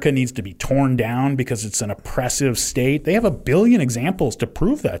America needs to be torn down because it's an oppressive state. They have a billion examples to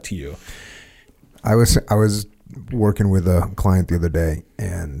prove that to you. I was working with a client the other day,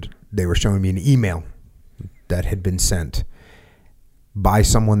 and they were showing me an email that had been sent by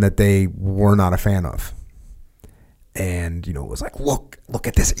someone that they were not a fan of. And, it was like, look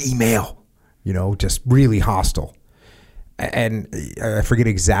at this email. Just really hostile. And I forget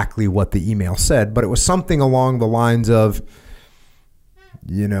exactly what the email said, but it was something along the lines of,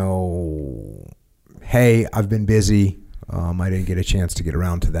 hey, I've been busy. I didn't get a chance to get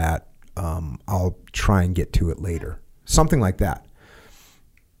around to that. I'll try and get to it later. Something like that.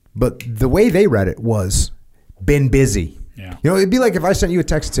 But the way they read it was, been busy. Yeah. It'd be like if I sent you a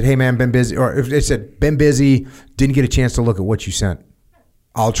text and said, hey, man, been busy. Or if they said, been busy, didn't get a chance to look at what you sent.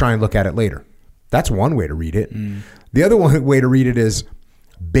 I'll try and look at it later. That's one way to read it. The other way to read it is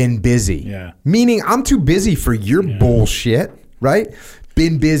been busy. Yeah. Meaning I'm too busy for your bullshit, right?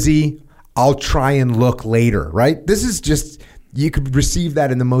 Been busy. I'll try and look later, right? This is just, you could receive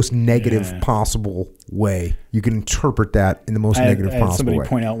that in the most negative possible way. You can interpret that in the most negative possible way. I had somebody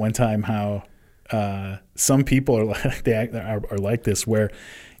point out one time how some people are like this, where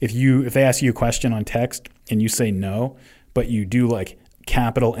if they ask you a question on text and you say no, but you do like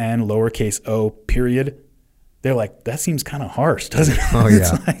capital N, lowercase o, period, they're like, that seems kind of harsh, doesn't it? Oh,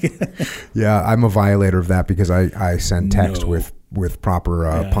 yeah. Yeah, I'm a violator of that because I send text with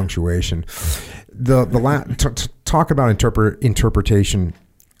proper punctuation. Talk about interpretation.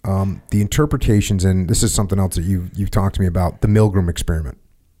 The interpretations, and this is something else that you've talked to me about, the Milgram experiment,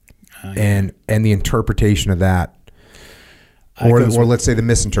 and the interpretation of that. Or let's say the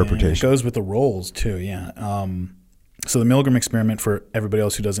misinterpretation. It goes with the roles too, yeah. So the Milgram experiment, for everybody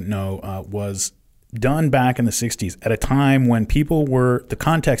else who doesn't know, was done back in the 60s at a time when the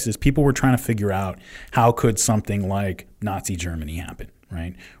context is people were trying to figure out how could something like Nazi Germany happen,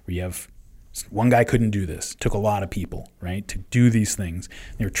 right? Where you have one guy couldn't do this. It took a lot of people, right, to do these things.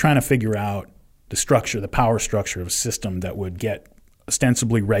 They were trying to figure out the power structure of a system that would get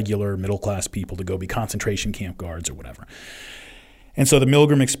ostensibly regular middle-class people to go be concentration camp guards or whatever. And so the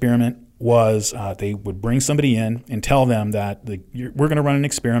Milgram experiment was they would bring somebody in and tell them that we're going to run an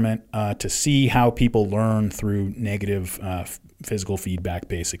experiment to see how people learn through negative physical feedback,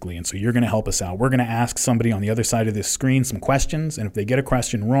 basically. And so you're going to help us out. We're going to ask somebody on the other side of this screen some questions, and if they get a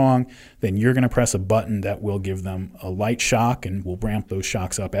question wrong, then you're going to press a button that will give them a light shock, and we'll ramp those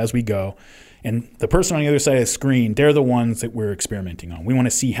shocks up as we go. And the person on the other side of the screen, they're the ones that we're experimenting on. We want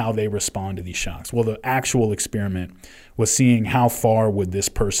to see how they respond to these shocks. Well, the actual experiment was seeing how far would this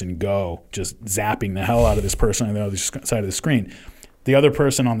person go, just zapping the hell out of this person on the other side of the screen. The other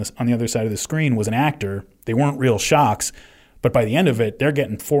person on the other side of the screen was an actor. They weren't real shocks, but by the end of it, they're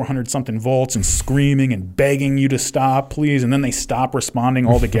getting 400-something volts and screaming and begging you to stop, please. And then they stop responding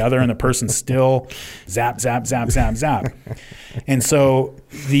altogether, and the person still zap, zap, zap, zap, zap. And so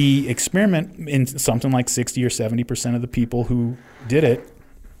the experiment, in something like 60 or 70% of the people who did it,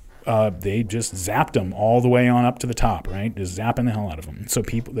 they just zapped them all the way on up to the top, right? Just zapping the hell out of them. So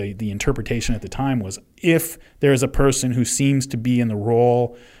the interpretation at the time was, if there's a person who seems to be in the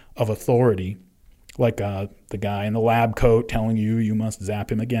role of authority, like the guy in the lab coat telling you must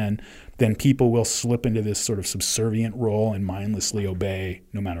zap him again, then people will slip into this sort of subservient role and mindlessly obey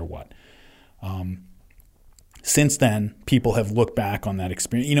no matter what. Since then, people have looked back on that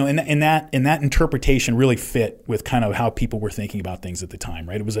experience, and that interpretation really fit with kind of how people were thinking about things at the time,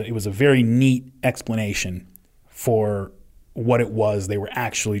 right? It was a very neat explanation for what it was they were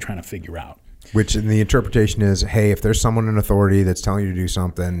actually trying to figure out. Which in the interpretation is, hey, if there's someone in authority that's telling you to do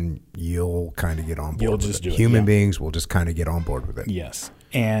something, you'll kind of get on board. You'll just do it. Human beings will just kind of get on board with it. Yes,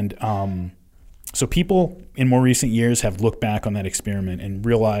 and so people in more recent years have looked back on that experiment and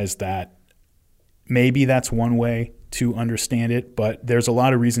realized that maybe that's one way to understand it, but there's a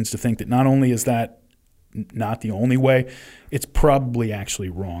lot of reasons to think that not only is that not the only way, it's probably actually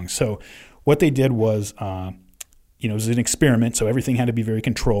wrong. So what they did was, it was an experiment, so everything had to be very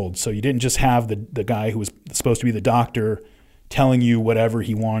controlled. So you didn't just have the guy who was supposed to be the doctor telling you whatever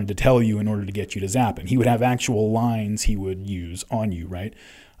he wanted to tell you in order to get you to zap him. He would have actual lines he would use on you, right?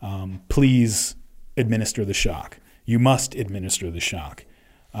 Please administer the shock. You must administer the shock.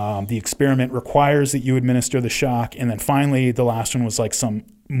 The experiment requires that you administer the shock. And then finally, the last one was like some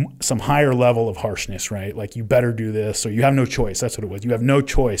higher level of harshness, right? Like, you better do this, or you have no choice. That's what it was. You have no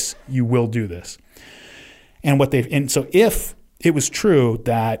choice. You will do this. And so if it was true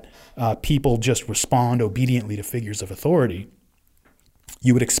that people just respond obediently to figures of authority,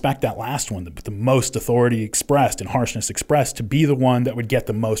 you would expect that last one, the most authority expressed and harshness expressed, to be the one that would get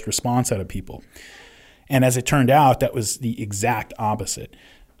the most response out of people. And as it turned out, that was the exact opposite.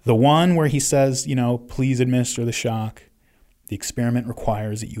 The one where he says, please administer the shock, the experiment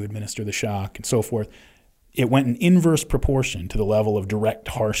requires that you administer the shock, and so forth, it went in inverse proportion to the level of direct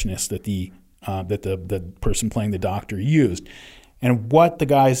harshness that the person playing the doctor used. And what the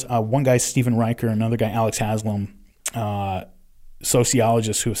guys, one guy, Stephen Riker, another guy, Alex Haslam,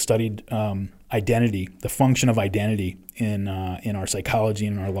 sociologists who have studied identity, the function of identity in our psychology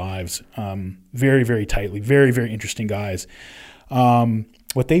and in our lives, very, very tightly, very, very interesting guys.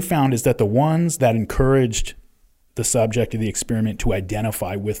 What they found is that the ones that encouraged the subject of the experiment to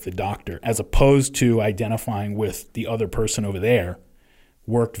identify with the doctor, as opposed to identifying with the other person over there,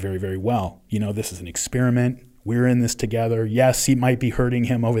 worked very, very well. This is an experiment. We're in this together. Yes, he might be hurting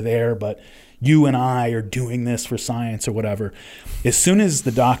him over there, but you and I are doing this for science or whatever. As soon as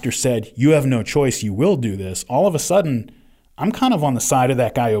the doctor said, you have no choice, you will do this, all of a sudden, I'm kind of on the side of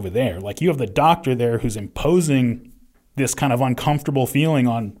that guy over there. Like, you have the doctor there who's imposing this kind of uncomfortable feeling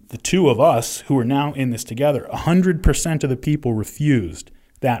on the two of us who are now in this together. 100% of the people refused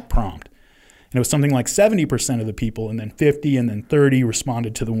that prompt. And it was something like 70% of the people, and then 50, and then 30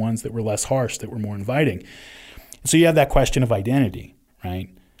 responded to the ones that were less harsh, that were more inviting. So you have that question of identity, right,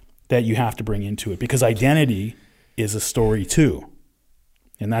 that you have to bring into it, because identity is a story too.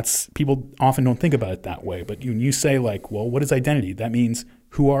 And that's, people often don't think about it that way. But when you say, like, well, what is identity? That means,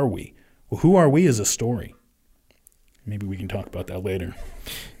 who are we? Well, who are we is a story. Maybe we can talk about that later.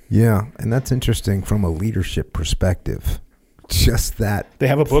 Yeah, and that's interesting from a leadership perspective. Just that. They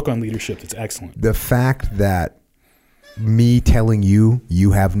have a book on leadership that's excellent. The fact that me telling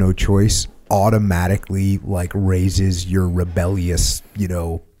you have no choice automatically like raises your rebellious,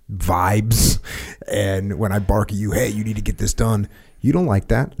 vibes. And when I bark at you, hey, you need to get this done, you don't like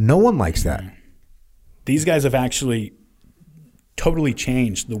that. No one likes that. These guys have actually totally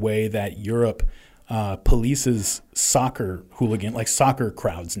changed the way that Europe polices soccer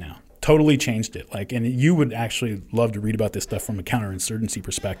crowds now. Totally changed it. And you would actually love to read about this stuff from a counterinsurgency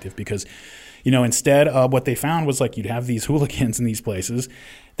perspective, because, instead what they found was you'd have these hooligans in these places,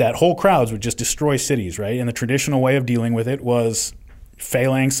 that whole crowds would just destroy cities, right? And the traditional way of dealing with it was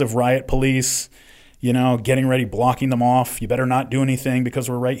phalanx of riot police, getting ready, blocking them off. You better not do anything because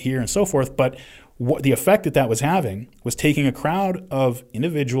we're right here and so forth. But the effect that was having was taking a crowd of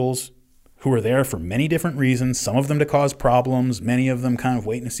individuals who were there for many different reasons, some of them to cause problems, many of them kind of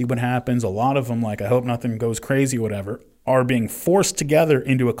waiting to see what happens, a lot of them I hope nothing goes crazy, whatever, are being forced together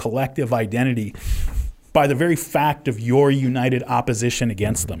into a collective identity by the very fact of your united opposition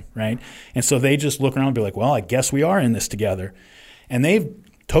against them, right? And so they just look around and be like, well, I guess we are in this together. And they've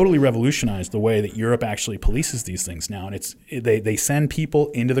totally revolutionized the way that Europe actually polices these things now. And they send people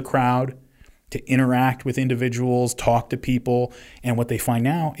into the crowd to interact with individuals, talk to people, and what they find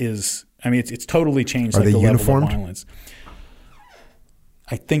now is, it's totally changed the uniformed? Level of violence.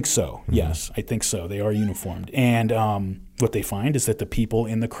 I think so. Mm-hmm. Yes, I think so. They are uniformed. And what they find is that the people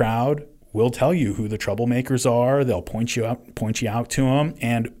in the crowd will tell you who the troublemakers are. They'll point you out to them.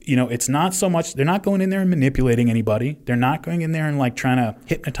 And, it's not so much, they're not going in there and manipulating anybody. They're not going in there and trying to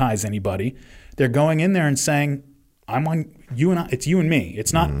hypnotize anybody. They're going in there and saying, I'm on you and I, it's you and me.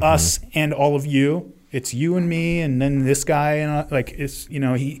 It's not us and all of you. It's you and me, and then this guy, and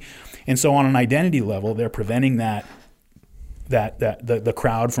he. And so on an identity level, they're preventing the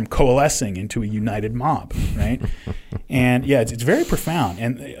crowd from coalescing into a united mob, right? And it's very profound.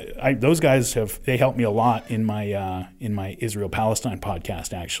 And those guys they helped me a lot in my Israel-Palestine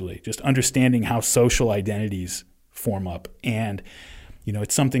podcast, actually, just understanding how social identities form up. And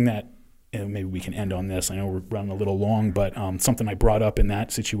it's something that, and maybe we can end on this. I know we're running a little long, but something I brought up in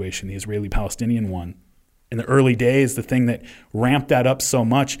that situation, the Israeli-Palestinian one. In the early days, the thing that ramped that up so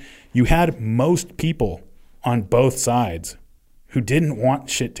much, you had most people on both sides who didn't want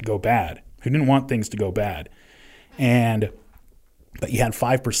shit to go bad, who didn't want things to go bad. But you had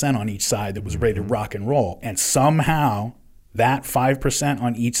 5% on each side that was ready to rock and roll. And somehow that 5%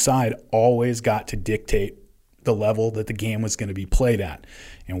 on each side always got to dictate the level that the game was going to be played at.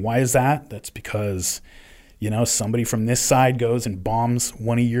 And why is that? That's because, somebody from this side goes and bombs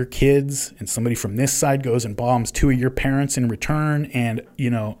one of your kids, and somebody from this side goes and bombs two of your parents in return. And,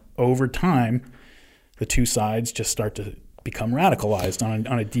 over time, the two sides just start to become radicalized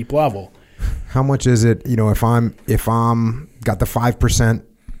on a deep level. How much is it, if I'm got the 5%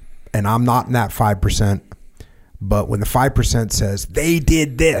 and I'm not in that 5%, but when the 5% says they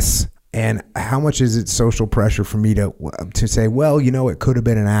did this, and how much is it social pressure for me to say, well, it could have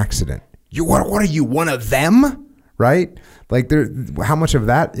been an accident. What are you, one of them? Right? How much of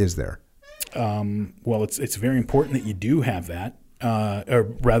that is there? Well, it's very important that you do have that,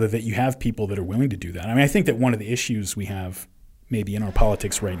 or rather that you have people that are willing to do that. I think that one of the issues we have maybe in our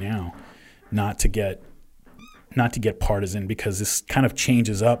politics right now, not to get partisan, because this kind of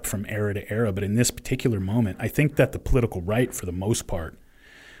changes up from era to era, but in this particular moment, I think that the political right, for the most part,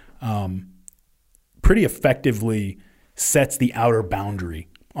 pretty effectively sets the outer boundary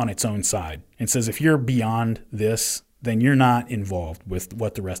on its own side and says, if you're beyond this, then you're not involved with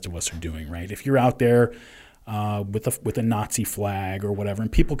what the rest of us are doing, right? If you're out there with a Nazi flag or whatever, and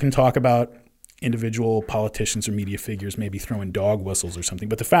people can talk about individual politicians or media figures maybe throwing dog whistles or something,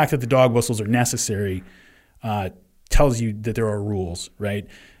 but the fact that the dog whistles are necessary tells you that there are rules, right?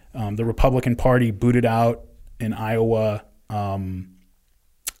 The Republican Party booted out in Iowa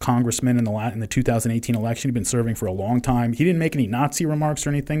congressman in the 2018 election. He'd been serving for a long time. He didn't make any Nazi remarks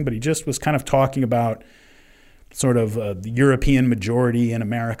or anything, but he just was kind of talking about sort of the European majority in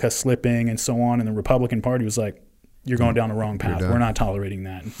America slipping and so on. And the Republican Party was like, you're going down the wrong path. We're not tolerating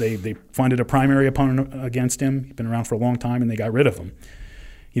that. They funded a primary opponent against him. He'd been around for a long time, and they got rid of him.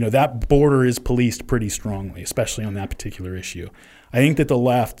 That border is policed pretty strongly, especially on that particular issue. I think that the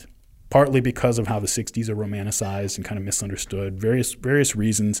left, partly because of how the 60s are romanticized and kind of misunderstood, various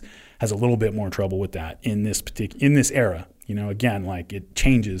reasons, has a little bit more trouble with that in this era. Again, it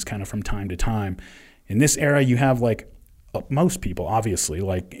changes kind of from time to time. In this era, you have most people, obviously,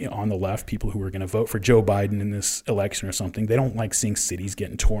 on the left, people who are going to vote for Joe Biden in this election or something, they don't like seeing cities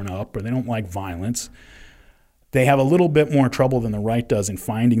getting torn up, or they don't like violence. They have a little bit more trouble than the right does in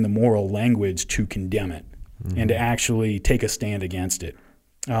finding the moral language to condemn it and to actually take a stand against it.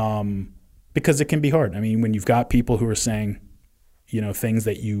 Because it can be hard. When you've got people who are saying, things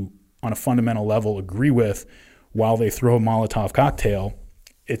that you on a fundamental level agree with while they throw a Molotov cocktail,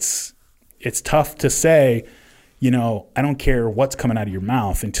 it's tough to say, I don't care what's coming out of your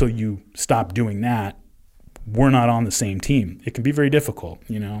mouth until you stop doing that. We're not on the same team. It can be very difficult,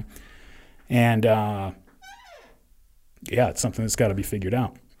 and it's something that's got to be figured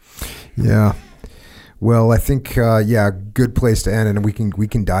out. Yeah. Well, I think, good place to end, and we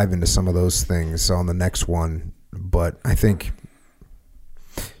can dive into some of those things on the next one. But I think,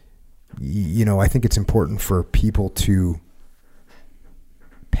 I think it's important for people to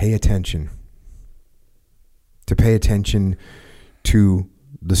pay attention to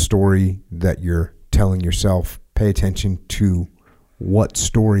the story that you're telling yourself. Pay attention to what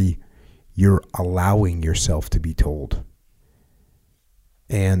story you're allowing yourself to be told.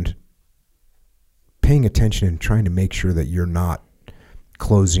 And paying attention and trying to make sure that you're not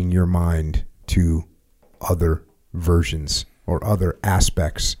closing your mind to other versions or other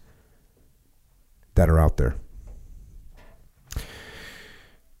aspects that are out there.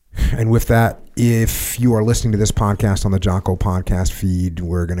 And with that, if you are listening to this podcast on the Jocko podcast feed,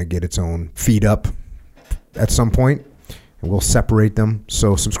 we're going to get its own feed up at some point, and we'll separate them.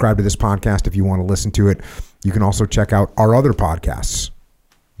 So subscribe to this podcast if you want to listen to it. You can also check out our other podcasts.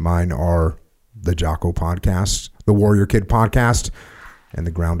 Mine are the Jocko podcast, the Warrior Kid podcast, and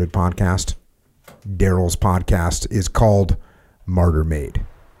the Grounded podcast. Daryl's podcast is called Martyr Made.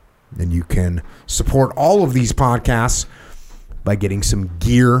 And you can support all of these podcasts by getting some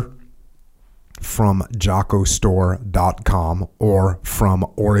gear from jockostore.com or from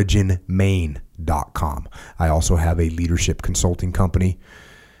originmaine.com. I also have a leadership consulting company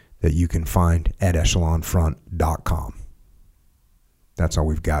that you can find at echelonfront.com. That's all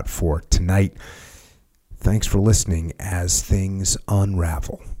we've got for tonight. Thanks for listening as things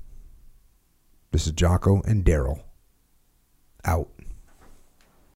unravel. This is Jocko and Daryl